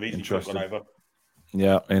 could have easily gone over.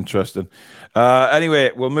 Yeah, interesting.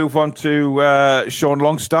 Anyway, we'll move on to Sean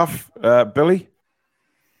Longstaff. Billy?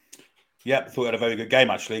 Yeah, I thought he had a very good game,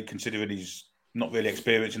 actually, considering he's not really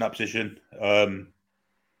experienced in that position.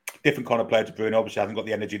 Different kind of player to Bruno. Obviously, hasn't got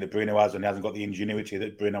the energy that Bruno has, and hasn't got the ingenuity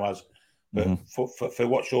that Bruno has. But for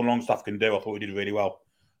what Sean Longstaff can do, I thought he did really well.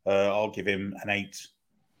 I'll give him an 8.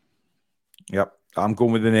 Yep, I'm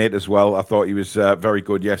going with an 8 as well. I thought he was very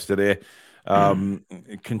good yesterday.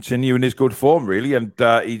 Continuing his good form, really. And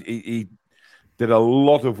he did a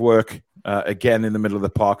lot of work again in the middle of the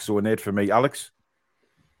park. So an 8 for me. Alex?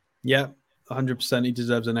 Yeah, 100%. He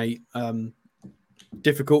deserves an 8.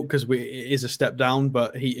 Difficult because it is a step down,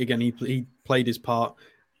 but he played his part.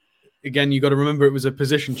 Again, you got to remember it was a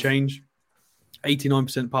position change.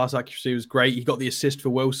 89% pass accuracy was great. He got the assist for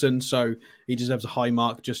Wilson, so he deserves a high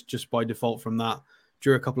mark just by default from that.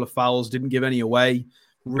 Drew a couple of fouls, didn't give any away.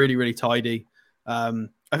 Really, really tidy.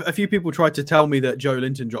 A few people tried to tell me that Joe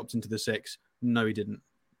Linton dropped into the 6. No, he didn't.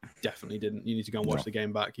 Definitely didn't. You need to go and watch the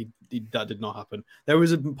game back. That did not happen. There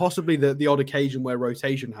was possibly the odd occasion where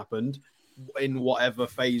rotation happened in whatever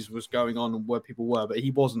phase was going on and where people were, but he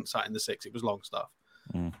wasn't sat in the 6. It was Longstaff.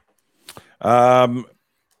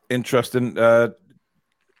 Interesting.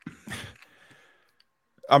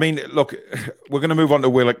 I mean, look, we're going to move on to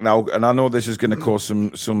Willock now, and I know this is going to cause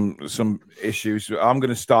some issues. I'm going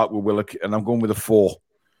to start with Willock, and I'm going with a 4.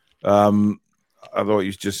 I thought he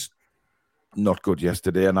was just not good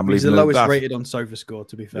yesterday, and he's the lowest rated on SofaScore,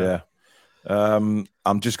 to be fair. Yeah,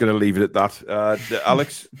 I'm just going to leave it at that.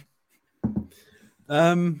 Alex.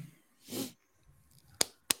 I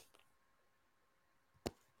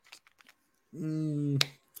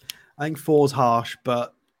think 4's harsh,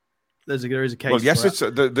 but there is a case. Well, yes,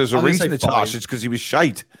 there's a reason it's harsh. It's because he was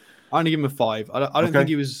shite. I'm going to give him a 5. I don't think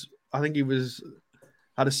he was. I think he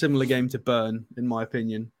had a similar game to Burn, in my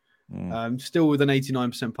opinion. Still with an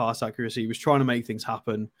 89% pass accuracy. He was trying to make things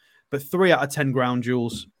happen, but 3 out of 10 ground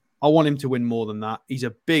duels. I want him to win more than that. He's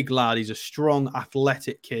a big lad. He's a strong,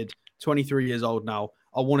 athletic kid. 23 years old now.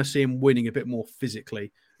 I want to see him winning a bit more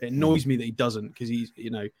physically. It annoys me that he doesn't, because he's,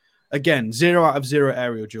 again, 0 out of 0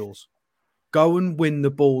 aerial duels. Go and win the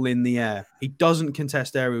ball in the air. He doesn't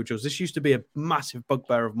contest aerial duels. This used to be a massive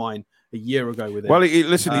bugbear of mine a year ago with him. Well, he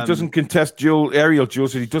doesn't contest aerial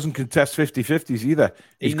duels, and he doesn't contest 50-50s either.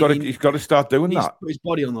 He's got to start doing that. Put his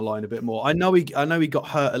body on the line a bit more. I know he got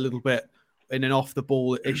hurt a little bit in an off the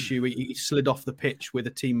ball issue. He slid off the pitch with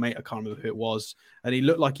a teammate. I can't remember who it was, and he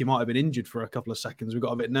looked like he might have been injured for a couple of seconds. We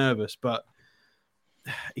got a bit nervous, but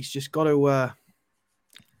he's just got to.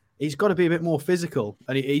 He's got to be a bit more physical,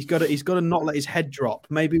 and he's got to not let his head drop.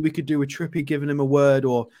 Maybe we could do a Trippier giving him a word,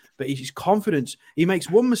 but his confidence. He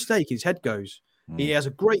makes one mistake, his head goes. He has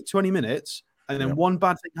a great 20 minutes, and then one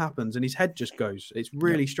bad thing happens, and his head just goes. It's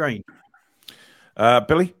really strange.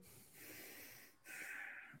 Billy,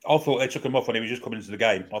 I thought they took him off when he was just coming into the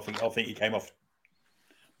game. I think he came off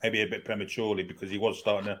maybe a bit prematurely because he was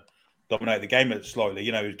starting to dominate the game slightly.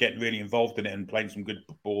 He was getting really involved in it and playing some good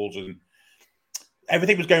balls and.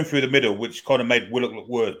 Everything was going through the middle, which kind of made Willock look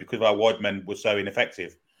worse because our wide men were so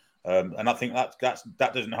ineffective. And I think that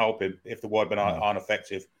doesn't help him if the wide men aren't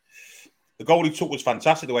effective. The goal he took was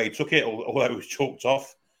fantastic, the way he took it, although it was chalked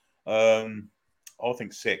off. I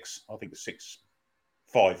think 6. I think 6.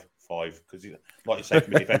 5. Because, like you say,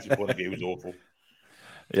 from a defensive point of view, it was awful.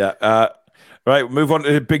 Yeah. Right, we'll move on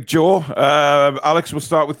to Big Joe. Alex, we'll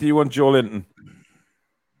start with you on Joelinton.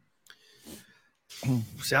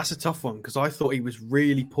 See, that's a tough one because I thought he was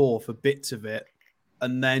really poor for bits of it,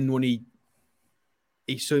 and then when he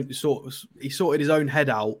sorted his own head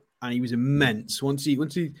out, and he was immense. Once he,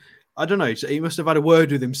 I don't know, so he must have had a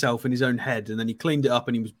word with himself in his own head, and then he cleaned it up,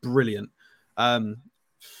 and he was brilliant. But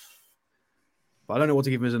I don't know what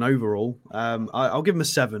to give him as an overall. I'll give him a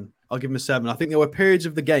 7. I think there were periods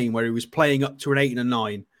of the game where he was playing up to an 8 and a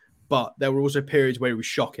 9, but there were also periods where he was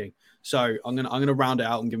shocking. So I'm gonna round it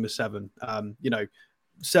out and give him a 7.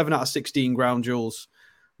 7 out of 16 ground duels,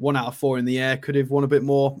 1 out of 4 in the air. Could have won a bit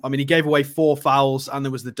more. I mean, he gave away 4 fouls and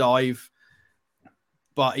there was the dive,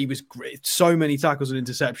 but he was great. So many tackles and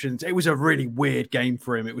interceptions. It was a really weird game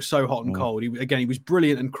for him. It was so hot and cold. He was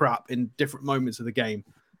brilliant and crap in different moments of the game.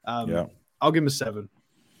 I'll give him a 7.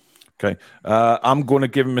 Okay, I'm going to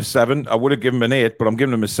give him a 7. I would have given him an 8, but I'm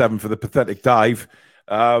giving him a 7 for the pathetic dive.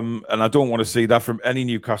 And I don't want to see that from any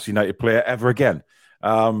Newcastle United player ever again.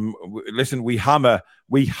 Listen, we hammer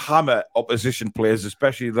opposition players,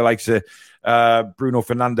 especially the likes of Bruno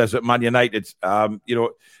Fernandes at Man United.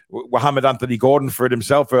 We hammered Anthony Gordon for it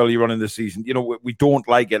himself earlier on in the season. We don't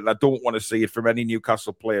like it, and I don't want to see it from any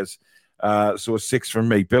Newcastle players. So a 6 from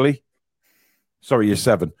me. Billy? Sorry, you're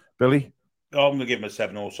 7. Billy? I'm going to give him a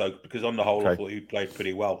 7 also, because on the whole, I thought he played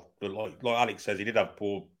pretty well. But like Alex says, he did have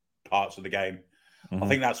poor parts of the game. I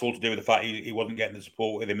think that's all to do with the fact he wasn't getting the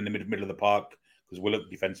support with him in the middle of the park because Willock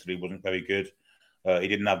defensively wasn't very good. He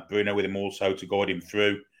didn't have Bruno with him also to guide him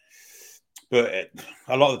through. But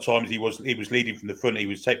a lot of the times he was leading from the front. He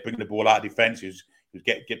was bringing the ball out of defence. He was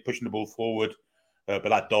pushing the ball forward. But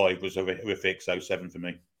that dive was horrific. So 7 for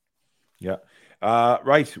me. Yeah.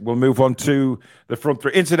 Right, we'll move on to the front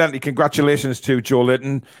three. Incidentally, congratulations to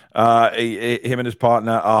Joelinton. Him and his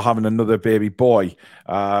partner are having another baby boy.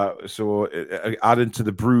 So adding to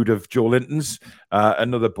the brood of Joelintons,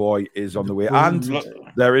 another boy is on the way. And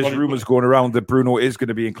there is rumours going around that Bruno is going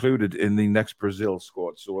to be included in the next Brazil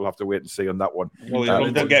squad. So we'll have to wait and see on that one.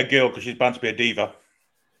 Well, don't get a girl because she's bound to be a diva.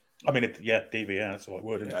 I mean, diva, that's the right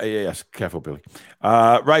word, isn't it? Yes, careful, Billy.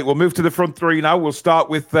 Right, we'll move to the front three now. We'll start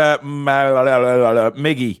with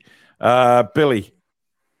Miggy. Billy.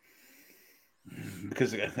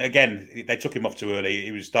 Because, again, they took him off too early.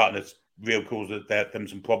 He was starting to real cause them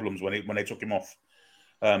some problems when they took him off.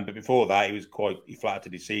 But before that, he flat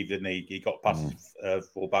out deceived, didn't he? He got past his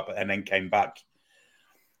fullback and then came back.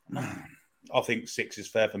 I think 6 is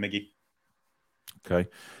fair for Miggy. Okay.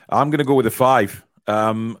 I'm going to go with a 5.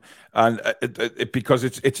 Because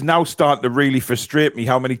it's now starting to really frustrate me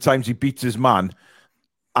how many times he beats his man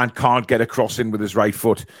and can't get a cross in with his right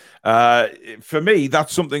foot. For me,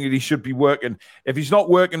 that's something that he should be working. If he's not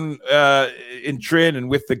working in training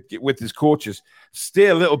with his coaches, stay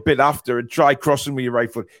a little bit after and try crossing with your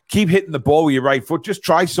right foot. Keep hitting the ball with your right foot. Just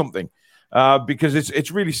try something because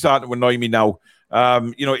it's really starting to annoy me now.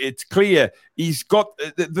 It's clear he's got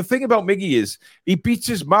the thing about Miggy is he beats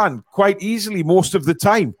his man quite easily most of the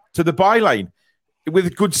time to the byline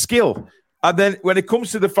with good skill. And then when it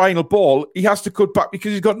comes to the final ball, he has to cut back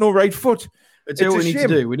because he's got no right foot. That's what we need to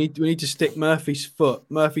do. We need to stick Murphy's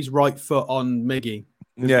right foot on Miggy.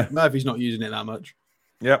 Yeah. Murphy's not using it that much.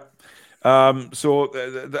 Yeah. So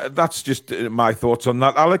that's just my thoughts on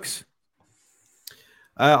that. Alex?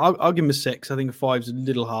 I'll give him a 6. I think a 5's a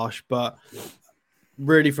little harsh, but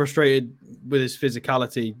really frustrated with his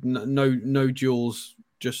physicality. No duels,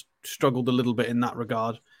 just struggled a little bit in that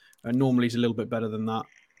regard. Normally he's a little bit better than that.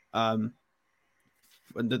 And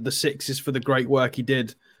the 6 is for the great work he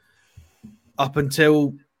did up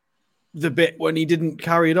until the bit when he didn't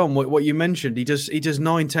carry it on. What you mentioned, he does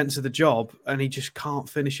 9/10 of the job and he just can't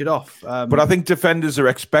finish it off. But I think defenders are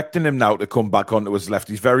expecting him now to come back onto his left.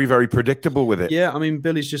 He's very, very predictable with it. Yeah, I mean,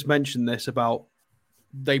 Billy's just mentioned this about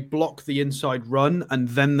they block the inside run and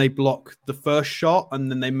then they block the first shot,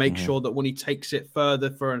 and then they make sure that when he takes it further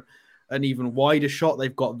for an even wider shot,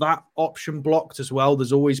 they've got that option blocked as well.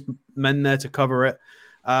 There's always men there to cover it.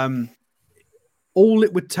 All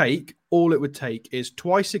it would take is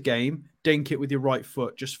twice a game, dink it with your right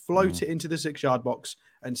foot, just float it into the 6-yard box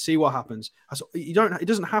and see what happens. It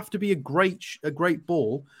doesn't have to be a great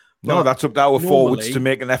ball. No, that's up to our forwards to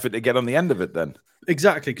make an effort to get on the end of it then.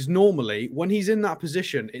 Exactly, because normally when he's in that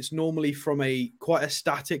position, it's normally from quite a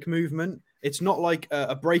static movement. It's not like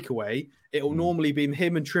a breakaway. It'll normally be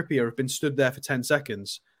him and Trippier have been stood there for 10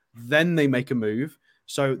 seconds. Then they make a move.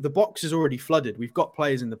 So the box is already flooded. We've got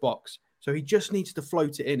players in the box. So he just needs to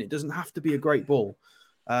float it in. It doesn't have to be a great ball.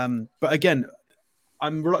 But again,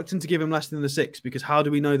 I'm reluctant to give him less than the 6 because how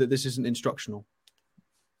do we know that this isn't instructional?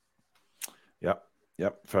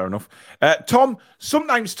 Yep, fair enough. Tom,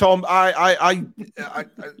 sometimes, Tom, I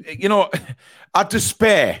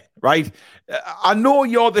despair, right? I know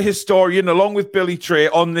you're the historian along with Billy Trey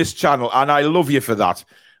on this channel, and I love you for that.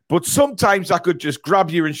 But sometimes I could just grab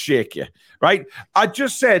you and shake you, right? I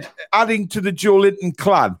just said, adding to the Joelinton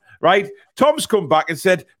clan, right? Tom's come back and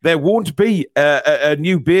said there won't be a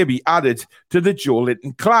new baby added to the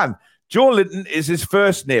Joelinton clan. Joelinton is his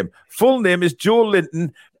first name. Full name is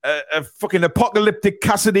Joelinton, a fucking apocalyptic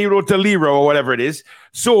Casadero Delira or whatever it is.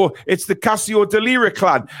 So it's the Casio Delira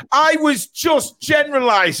clan. I was just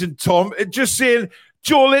generalizing, Tom, and just saying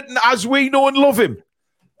Joelinton as we know and love him.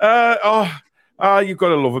 You've got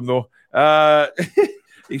to love him, though.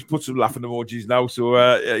 He's put some laughing emojis now,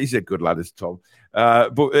 so he's a good lad, is Tom.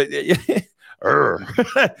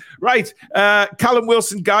 Right. Callum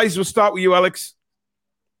Wilson, guys, we'll start with you, Alex.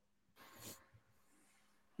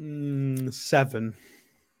 7.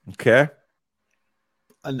 Okay.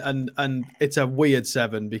 And it's a weird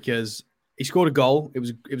 7 because he scored a goal. It was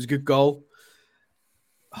a good goal.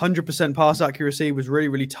 100% pass accuracy, was really,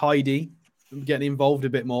 really tidy, getting involved a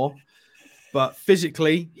bit more. But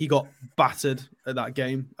physically, he got battered at that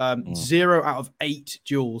game. 0 out of 8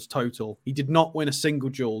 duels total. He did not win a single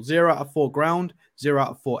duel. 0 out of 4 ground, 0 out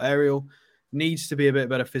of 4 aerial. Needs to be a bit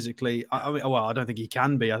better physically. I don't think he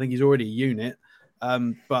can be. I think he's already a unit.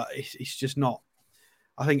 But he's just not.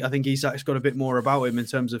 I think Isak's got a bit more about him in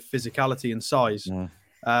terms of physicality and size.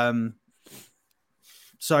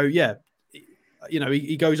 So yeah,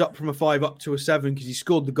 he goes up from a 5 up to a 7 because he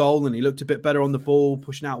scored the goal and he looked a bit better on the ball,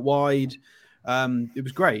 pushing out wide. It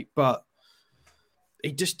was great, but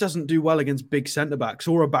he just doesn't do well against big centre backs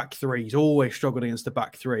or a back 3. He's always struggled against the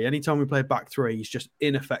back 3. Anytime we play back 3, he's just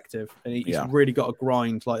ineffective, and he's really got a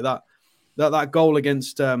grind like that. That goal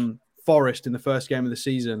against Forest in the first game of the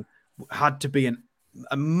season had to be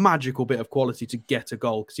a magical bit of quality to get a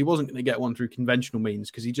goal because he wasn't going to get one through conventional means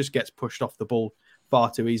because he just gets pushed off the ball far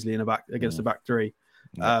too easily against the back 3.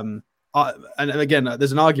 And again,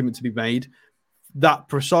 there's an argument to be made. That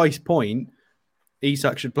precise point,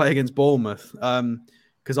 Isak should play against Bournemouth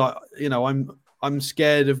because I'm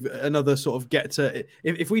scared of another sort of get to.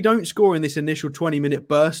 If we don't score in this initial 20-minute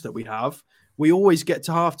burst that we have, we always get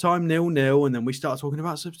to halftime 0-0, and then we start talking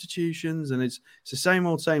about substitutions, and it's the same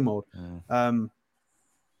old.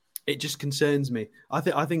 It just concerns me. I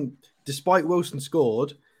think despite Wilson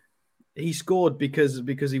scored, he scored because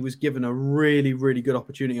he was given a really, really good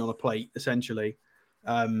opportunity on a plate, essentially.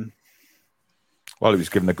 Well, he was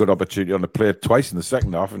given a good opportunity on the plate twice in the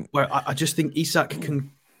second half. Well, I just think Isak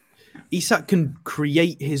can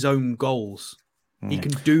create his own goals. He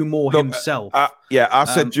can do more himself. I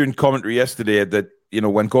said during commentary yesterday that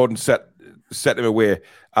when Gordon set him away,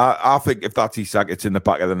 I think if that's Isak, it's in the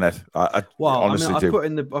back of the net. I put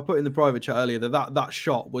in the private chat earlier that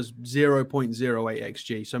shot was 0.08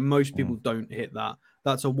 xG. So most people don't hit that.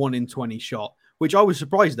 That's a 1 in 20 shot, which I was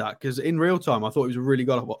surprised at because in real time I thought it was a really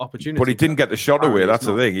good opportunity. But he didn't get the shot away. That's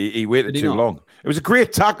the thing. He waited too long. It was a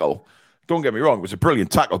great tackle. Don't get me wrong; it was a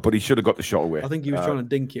brilliant tackle, but he should have got the shot away. I think he was trying to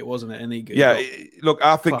dink it, wasn't it? And look,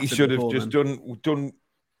 I think he should have just done.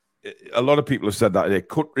 A lot of people have said that they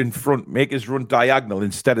cut in front, make his run diagonal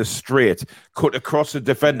instead of straight, cut across the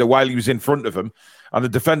defender while he was in front of him, and the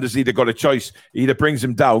defender's either got a choice: he either brings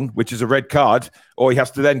him down, which is a red card, or he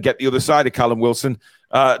has to then get the other side of Callum Wilson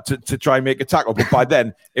to try and make a tackle. But by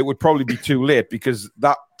then, it would probably be too late because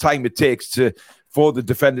that time it takes for the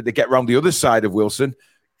defender to get around the other side of Wilson.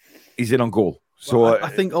 He's in on goal. So I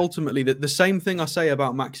think ultimately the same thing I say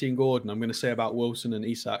about Maxi and Gordon, I'm going to say about Wilson and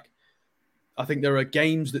Isak. I think there are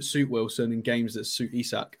games that suit Wilson and games that suit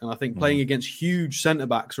Isak. And I think playing against huge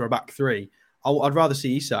centre-backs or a back 3, I'd rather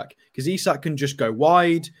see Isak because Isak can just go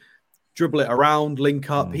wide, dribble it around, link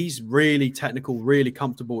up. He's really technical, really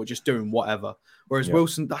comfortable at just doing whatever. Whereas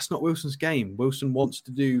Wilson, that's not Wilson's game. Wilson wants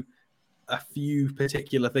to do a few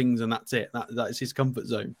particular things, and that's it. That is his comfort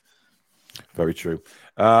zone. Very true.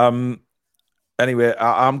 Anyway,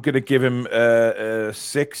 I'm going to give him a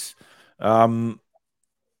 6.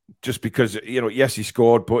 Just because, yes, he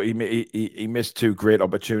scored, but he missed 2 great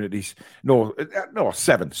opportunities. No,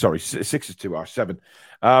 7. Sorry, 6 is too harsh. 7.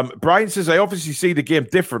 Brian says, I obviously see the game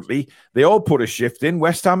differently. They all put a shift in.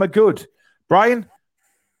 West Ham are good. Brian,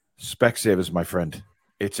 Specsavers, my friend.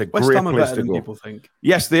 It's a West great Ham are place better to than go. People think.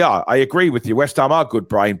 Yes, they are. I agree with you. West Ham are good,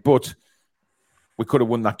 Brian, but we could have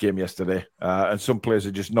won that game yesterday. And some players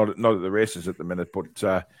are just not at the races at the minute,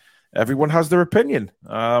 but everyone has their opinion.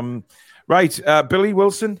 Right, Billy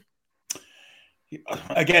Wilson.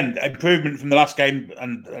 Again, improvement from the last game,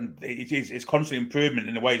 and it's constant improvement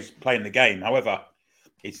in the way he's playing the game. However,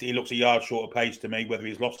 he looks a yard short of pace to me. Whether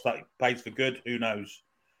he's lost that pace for good, who knows?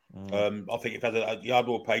 I think if he has a yard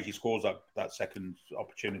more pace, he scores that second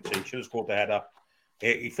opportunity. He should have scored the header.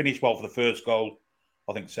 He finished well for the first goal.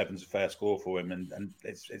 I think 7's a fair score for him, and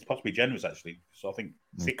it's possibly generous actually. So I think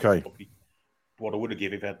 6 is probably what I would have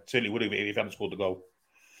given if he hadn't scored the goal.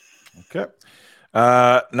 Okay.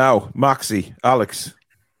 Now, Maxi, Alex.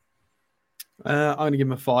 I'm going to give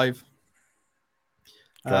him a 5.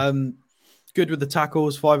 Okay. Good with the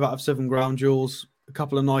tackles, 5 out of 7 ground duels. A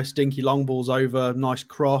couple of nice dinky long balls over, nice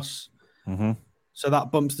cross. Mm-hmm. So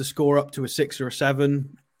that bumps the score up to a 6 or a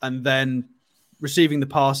 7. And then receiving the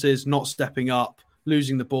passes, not stepping up,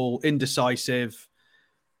 losing the ball, indecisive,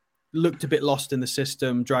 looked a bit lost in the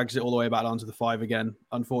system, drags it all the way back down to the 5 again,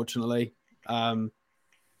 unfortunately.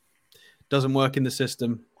 Doesn't work in the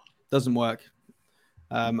system. Doesn't work.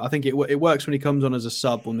 I think it works when he comes on as a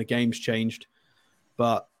sub when the game's changed,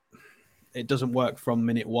 but it doesn't work from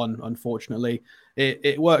minute 1, unfortunately.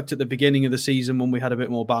 It worked at the beginning of the season when we had a bit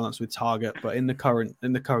more balance with Target, but in the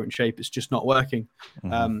current shape, it's just not working.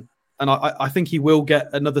 Mm-hmm. And I think he will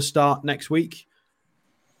get another start next week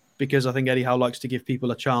because I think Eddie Howe likes to give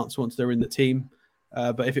people a chance once they're in the team.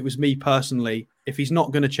 But if it was me personally, if he's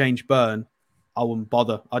not going to change Burn, I wouldn't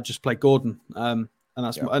bother. I'd just play Gordon. And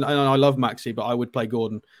I love Maxi, but I would play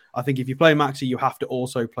Gordon. I think if you play Maxi, you have to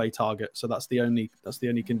also play Target. So that's the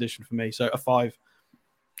only condition for me. So a 5.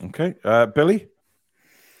 Okay, Billy.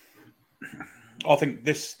 I think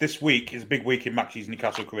this week is a big week in Maxi's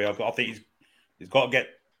Newcastle career. I think he's got to get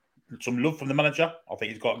some love from the manager. I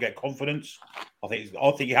think he's got to get confidence. I think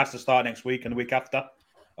he has to start next week and the week after,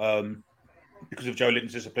 because of Joe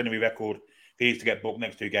Linton's disciplinary record. If he needs to get booked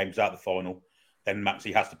next 2 games out of the final, then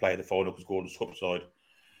Maxi has to play the final because Gordon's upside.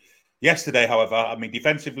 Yesterday, however, I mean,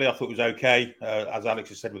 defensively, I thought it was okay, as Alex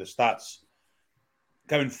has said with the stats.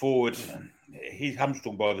 Going forward, he's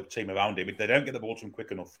hamstrung by the team around him. If they don't get the ball to him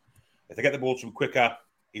quick enough, if they get the ball to him quicker,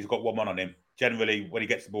 he's got 1 man on him. Generally, when he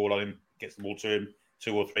gets the ball on him, gets the ball to him,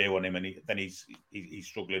 2 or 3 on him, and then he's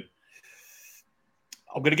struggling.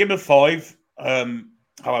 I'm going to give him a 5.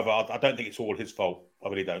 However, I don't think it's all his fault. I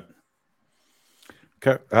really don't.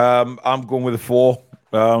 Okay, I'm going with a 4.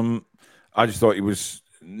 I just thought he was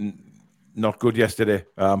not good yesterday,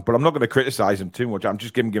 but I'm not going to criticize him too much. I'm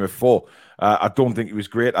just giving him a 4. I don't think he was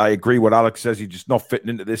great. I agree with what Alex says. He's just not fitting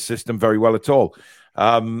into this system very well at all.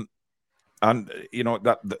 And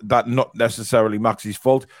that not necessarily Maxi's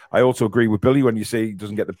fault. I also agree with Billy when you say he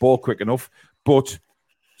doesn't get the ball quick enough, but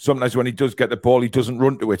sometimes when he does get the ball, he doesn't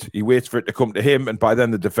run to it. He waits for it to come to him, and by then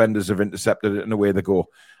the defenders have intercepted it and away they go.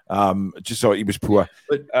 Just thought he was poor.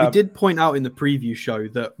 But we did point out in the preview show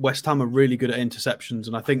that West Ham are really good at interceptions,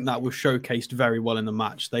 and I think that was showcased very well in the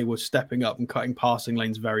match. They were stepping up and cutting passing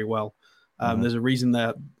lanes very well. There's a reason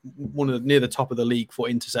they're near the top of the league for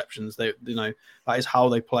interceptions. That is how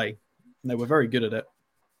they play. And they were very good at it.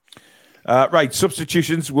 Right,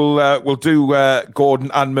 substitutions. We'll do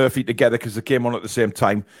Gordon and Murphy together because they came on at the same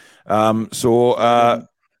time.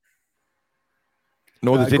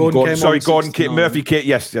 No, they didn't. Gordon came. Murphy came.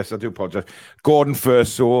 Yes, I do apologize. Gordon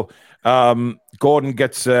first. So Gordon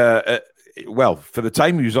gets. Well, for the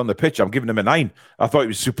time he was on the pitch, I'm giving him a 9. I thought he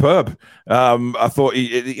was superb. I thought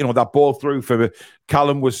that ball through for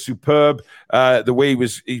Callum was superb. The way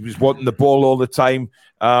he was wanting the ball all the time.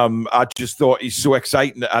 I just thought he's so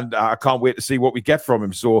exciting, and I can't wait to see what we get from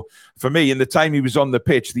him. So for me, in the time he was on the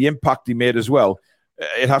pitch, the impact he made as well,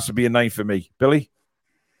 it has to be a 9 for me. Billy?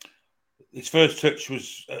 His first touch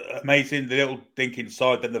was amazing. The little dink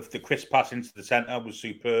inside, then the crisp pass into the centre was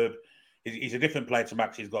superb. He's a different player to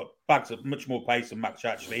Max. He's got bags of much more pace than Max,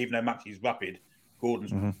 actually. Even though Max is rapid,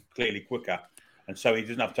 Gordon's clearly quicker. And so he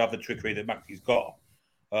doesn't have to have the trickery that Maxi's got.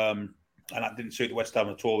 And that didn't suit the West Ham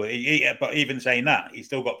at all. But even saying that, he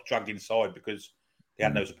still got dragged inside because he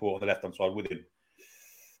had no support on the left-hand side with him.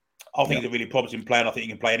 I think he's a really promising player, and I think he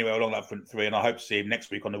can play anywhere along that front three, and I hope to see him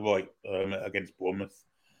next week on the right against Bournemouth.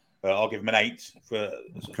 I'll give him an 8 for a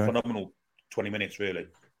phenomenal 20 minutes, really.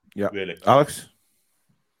 Yeah. Really. Alex?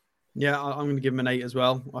 Yeah, I'm going to give him an 8 as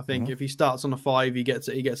well. I think if he starts on a 5, he gets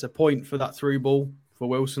a point for that through ball for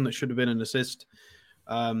Wilson that should have been an assist.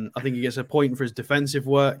 I think he gets a point for his defensive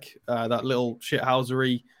work, that little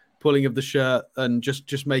shithousery pulling of the shirt and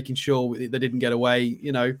just making sure they didn't get away.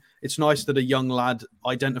 You know, it's nice that a young lad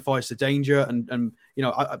identifies the danger and you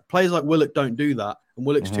know, players like Willock don't do that. And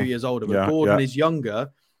Willock's 2 years older, but Gordon is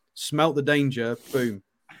younger, smelt the danger, boom.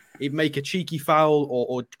 He'd make a cheeky foul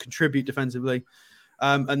or contribute defensively.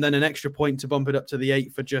 And then an extra point to bump it up to the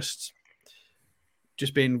 8 for just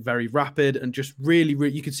being very rapid and just really,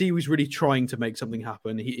 you could see he was really trying to make something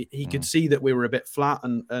happen. He could see that we were a bit flat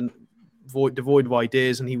and devoid of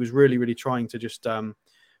ideas, and he was really, really trying to just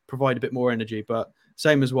provide a bit more energy. But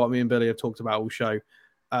same as what me and Billy have talked about all show,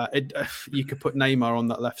 you could put Neymar on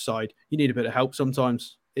that left side. You need a bit of help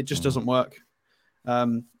sometimes. It just doesn't work.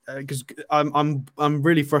 Because I'm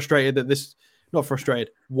really frustrated that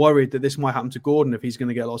worried that this might happen to Gordon if he's going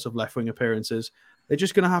to get lots of left wing appearances. They're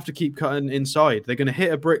just going to have to keep cutting inside. They're going to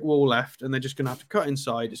hit a brick wall left, and they're just going to have to cut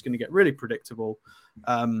inside. It's going to get really predictable.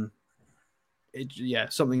 Something's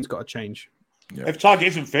got to change. Yeah. If Targett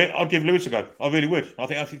isn't fit, I'd give Lewis a go. I really would. I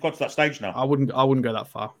think I've got to that stage now. I wouldn't go that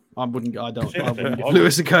far. I wouldn't give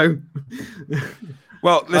Lewis a go.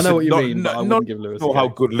 Well, listen, I know what you mean, but I wouldn't give Lewis a go. How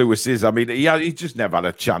good Lewis is. I mean, he just never had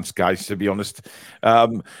a chance, guys, to be honest.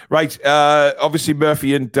 Obviously,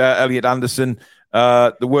 Murphy and Elliot Anderson,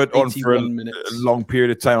 they weren't on for a long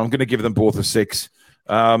period of time. I'm going to give them both a 6.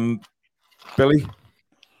 Billy?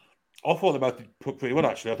 I thought they both did pretty well,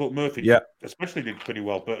 actually. I thought Murphy especially did pretty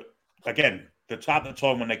well. But again, at the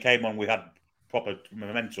time when they came on, we had proper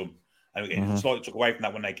momentum. And it slightly took away from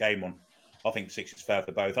that when they came on. I think 6 is fair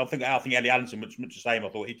for both. I think Elliot Anderson much the same. I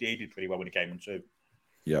thought he did pretty well when he came on too.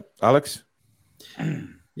 Yep. Alex?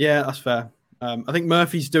 Yeah, that's fair. I think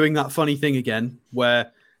Murphy's doing that funny thing again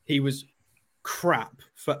where he was crap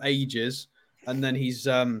for ages. And then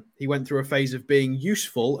he went through a phase of being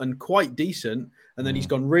useful and quite decent. And then he's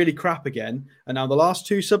gone really crap again. And now the last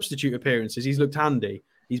 2 substitute appearances, he's looked handy.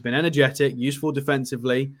 He's been energetic, useful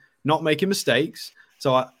defensively, not making mistakes.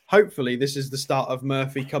 So hopefully this is the start of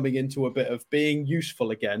Murphy coming into a bit of being useful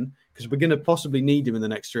again, because we're going to possibly need him in the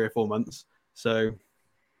next 3 or 4 months. So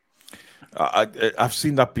I've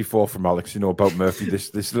seen that before from Alex, about Murphy,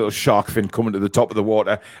 this little shark fin coming to the top of the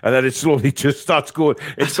water, and then it slowly just starts going.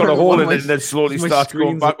 It's got a hole in it, and then slowly starts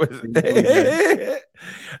going backwards.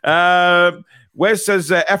 Wes says,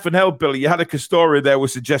 F and L, Billy, you had a Castori there with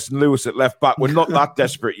suggesting Lewis at left back. We're not that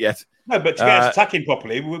desperate yet. No, but to get us attacking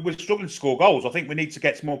properly, we're struggling to score goals. I think we need to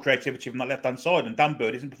get some more creativity from that left-hand side, and Dan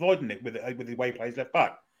Bird isn't providing it with the way he plays left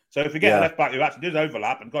back. So if we get a left back who actually does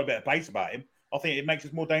overlap and got a bit of pace about him, I think it makes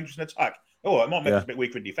us more dangerous in attack. Oh, it might make us a bit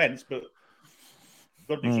weaker in defence, but we've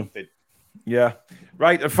got to do something. Yeah.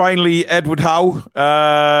 Right, and finally, Edward Howe.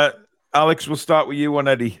 Alex, we'll start with you on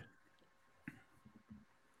Eddie.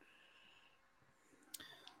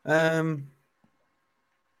 I'll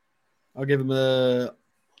give him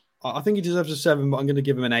I think he deserves a 7, but I'm going to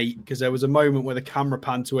give him an 8 because there was a moment where the camera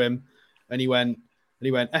panned to him and he went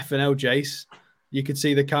F and L, Jace. You could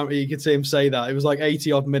see the camera, you could see him say that. It was like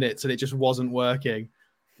 80 odd minutes and it just wasn't working.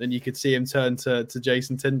 Then you could see him turn to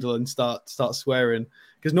Jason Tyndall and start swearing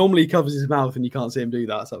because normally he covers his mouth and you can't see him do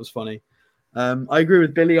that. So that was funny. I agree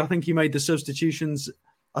with Billy. I think he made the substitutions.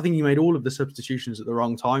 I think he made all of the substitutions at the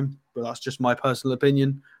wrong time, but that's just my personal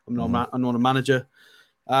opinion. I'm not a manager.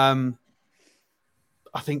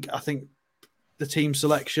 I think the team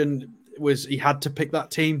selection was he had to pick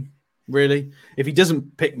that team. Really, if he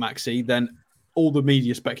doesn't pick Maxi, then all the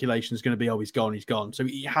media speculation is going to be, oh, he's gone. So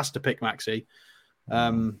he has to pick Maxi.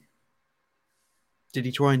 Did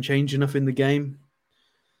he try and change enough in the game?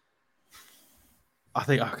 I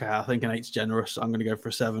think an 8's generous. I'm going to go for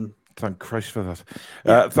a 7. Thank Christ for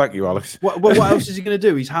that. Thank you, Alex. What else is he going to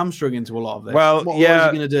do? He's hamstrung into a lot of this. Well, what is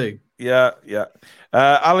he going to do? Yeah.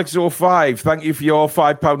 Alex05, thank you for your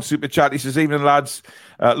 £5 super chat. He says, evening, lads.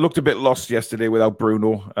 Looked a bit lost yesterday without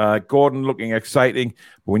Bruno. Gordon looking exciting,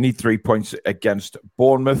 but we need 3 points against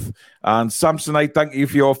Bournemouth. And Samsonite, thank you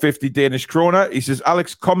for your 50 Danish kroner. He says,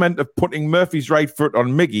 Alex comment of putting Murphy's right foot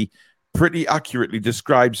on Miggy pretty accurately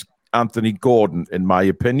describes Anthony Gordon, in my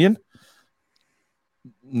opinion.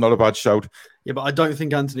 Not a bad shout. Yeah, but I don't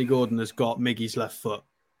think Anthony Gordon has got Miggy's left foot.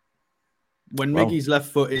 When Miggy's left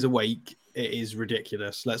foot is awake, it is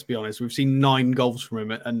ridiculous. Let's be honest. We've seen 9 goals from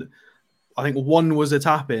him, and I think 1 was a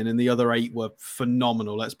tap-in, and the other 8 were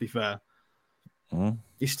phenomenal. Let's be fair.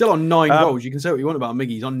 He's still on 9 goals. You can say what you want about Miggy.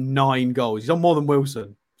 He's on 9 goals. He's on more than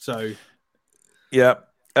Wilson. So, yeah.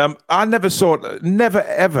 I never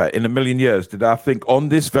ever in a million years did I think on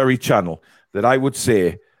this very channel that I would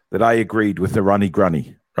say that I agreed with the Ranny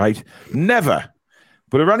Granny, right? Never.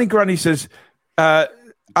 But the Ranny Granny says,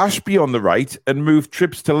 Ashby on the right and move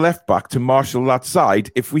trips to left back to marshal that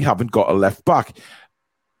side if we haven't got a left back.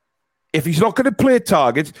 If he's not going to play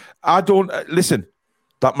targets, I don't... listen,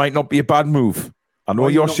 that might not be a bad move. I know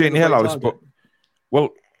you're shaking your head, Alice, but... Well,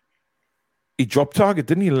 he dropped target,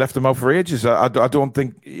 didn't he? And left him out for ages. I don't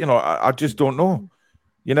think... I just don't know.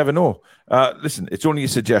 You never know. Listen, it's only a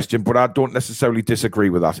suggestion, but I don't necessarily disagree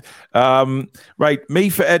with that. Right, me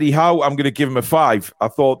for Eddie Howe, I'm going to give him a 5. I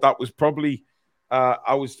thought that was probably...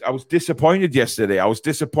 I was disappointed yesterday. I was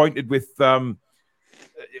disappointed with the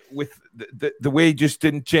way he just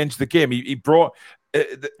didn't change the game. He brought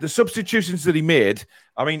the substitutions that he made.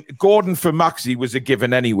 I mean, Gordon for Maxi was a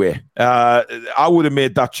given anyway. I would have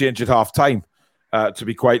made that change at half time. To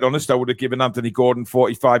be quite honest, I would have given Anthony Gordon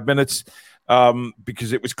 45 minutes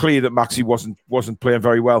because it was clear that Maxi wasn't playing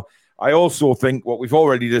very well. I also think what we've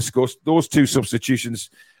already discussed, those 2 substitutions,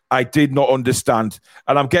 I did not understand.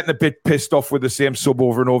 And I'm getting a bit pissed off with the same sub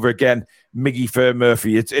over and over again, Miggy for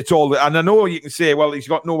Murphy. It's all... And I know you can say, well, he's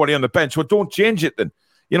got nobody on the bench. Well, don't change it then.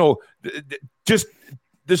 Just...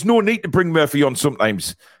 There's no need to bring Murphy on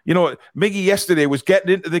sometimes. Miggy yesterday was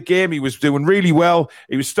getting into the game. He was doing really well.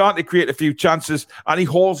 He was starting to create a few chances, and he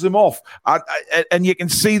hauls them off. And you can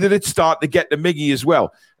see that it's starting to get to Miggy as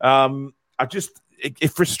well.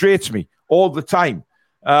 It frustrates me all the time.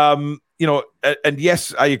 And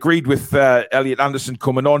yes, I agreed with Elliot Anderson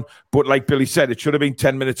coming on, but like Billy said, it should have been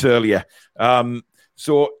 10 minutes earlier.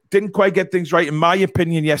 So didn't quite get things right, in my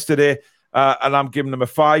opinion, yesterday. And I'm giving them a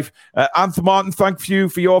 5. Anth Martin, thank you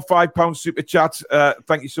for your £5 super chat.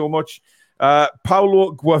 Thank you so much.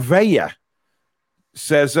 Paulo Guavea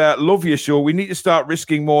says, love your show. We need to start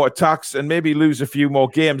risking more attacks and maybe lose a few more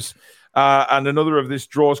games. And another of these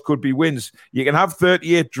draws could be wins. You can have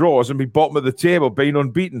 38 draws and be bottom of the table, being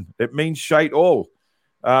unbeaten. It means shite all.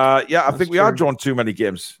 I think we are drawn too many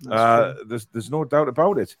games. There's no doubt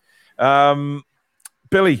about it.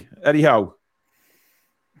 Billy, Eddie Howe.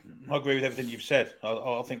 I agree with everything you've said.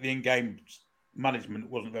 I think the in-game management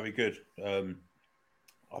wasn't very good.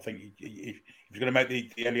 I think if you're going to make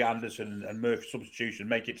the Elliot Anderson and Murphy substitution,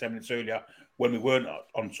 make it 10 minutes earlier when we weren't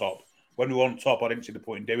on top. When we were on top, I didn't see the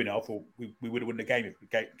point in doing it. I thought we would have won the game if we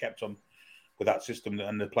kept on with that system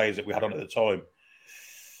and the players that we had on at the time.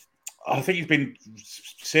 I think he's been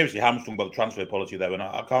seriously hamstrung by the transfer policy, though, and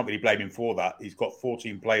I can't really blame him for that. He's got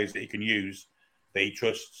 14 players that he can use, that he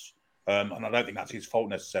trusts. And I don't think that's his fault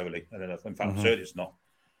necessarily. I don't know. In fact, I'm certain it's not.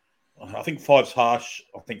 I think 5's harsh.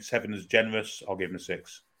 I think 7 is generous. I'll give him a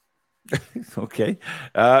 6. Okay.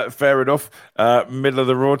 Fair enough. Middle of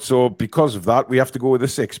the road. So because of that, we have to go with a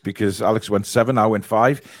 6 because Alex went 7. I went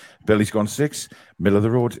 5. Billy's gone 6. Middle of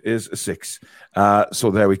the road is a 6.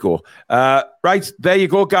 So there we go. Right. There you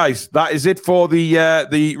go, guys. That is it for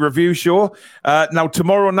the review show. Now,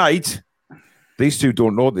 tomorrow night, these two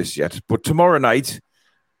don't know this yet, but tomorrow night,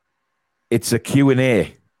 it's a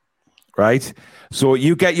Q&A, right? So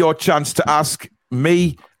you get your chance to ask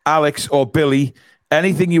me, Alex, or Billy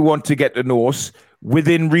anything you want to get to know us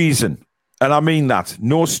within reason. And I mean that.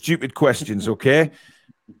 No stupid questions, okay?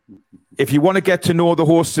 If you want to get to know the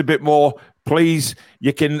hosts a bit more, please,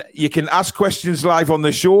 you can ask questions live on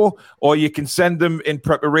the show, or you can send them in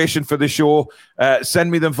preparation for the show.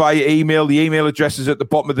 Send me them via email. The email address is at the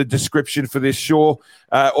bottom of the description for this show.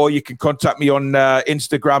 Or you can contact me on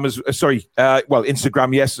Instagram.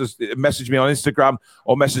 Instagram, yes. Message me on Instagram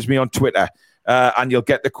or message me on Twitter, and you'll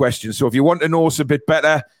get the questions. So if you want to know us a bit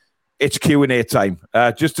better, it's Q&A time.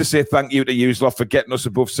 Just to say thank you to Uselov for getting us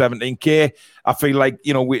above 17K. I feel like,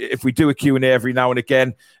 if we do a Q&A every now and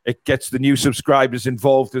again, it gets the new subscribers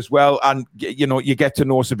involved as well. And, you get to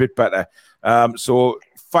know us a bit better. So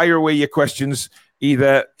fire away your questions,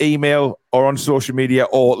 either email or on social media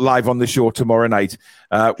or live on the show tomorrow night.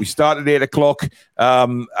 We start at 8 o'clock.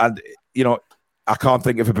 And, I can't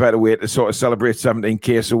think of a better way to sort of celebrate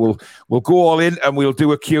 17K. So we'll go all in and we'll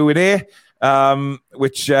do a Q&A.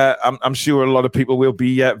 Which I'm sure a lot of people will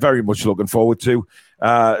be very much looking forward to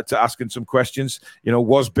asking some questions.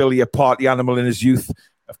 Was Billy a party animal in his youth?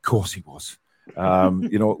 Of course he was.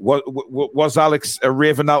 Was Alex a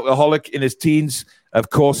raving alcoholic in his teens? Of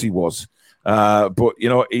course he was. But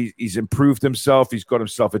he's improved himself. He's got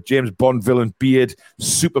himself a James Bond villain beard,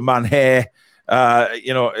 Superman hair. There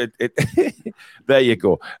you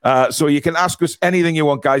go. So you can ask us anything you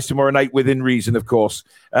want, guys, tomorrow night within reason, of course.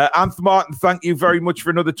 Anth Martin, thank you very much for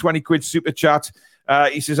another 20 quid super chat.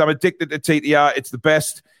 He says, I'm addicted to TTR. It's the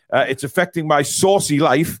best. It's affecting my saucy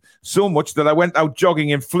life so much that I went out jogging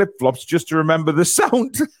in flip-flops just to remember the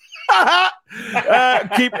sound.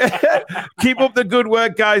 Keep up the good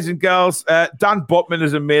work, guys and girls. Dan Botman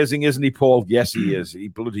is amazing, isn't he, Paul? Yes, he is. He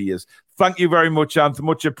bloody is. Thank you very much, Anth.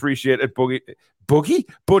 Much appreciated, Buddy.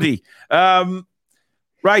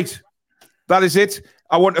 Right. That is it.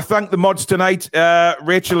 I want to thank the mods tonight.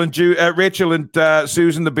 Rachel and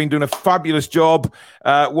Susan have been doing a fabulous job.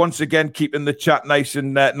 Once again, keeping the chat nice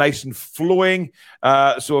and flowing.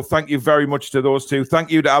 So thank you very much to those two.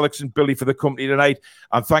 Thank you to Alex and Billy for the company tonight.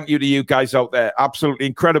 And thank you to you guys out there. Absolutely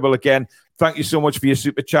incredible again. Thank you so much for your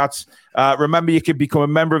super chats. Remember, you can become a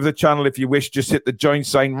member of the channel if you wish. Just hit the join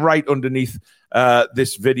sign right underneath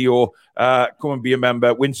this video. Come and be a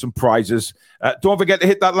member, win some prizes. Don't forget to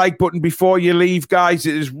hit that like button before you leave, guys.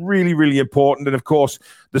 It is really, really important. And of course,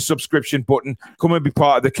 the subscription button. Come and be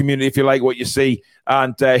part of the community if you like what you see.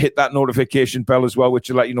 And hit that notification bell as well, which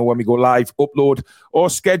will let you know when we go live, upload, or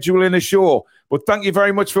schedule in a show. But thank you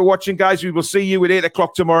very much for watching, guys. We will see you at 8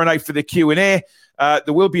 o'clock tomorrow night for the Q&A.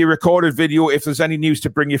 There will be a recorded video if there's any news to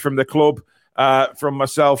bring you from the club, from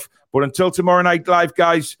myself. But until tomorrow night live,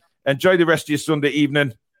 guys, enjoy the rest of your Sunday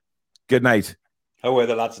evening. Good night. How are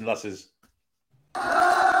the lads and lasses?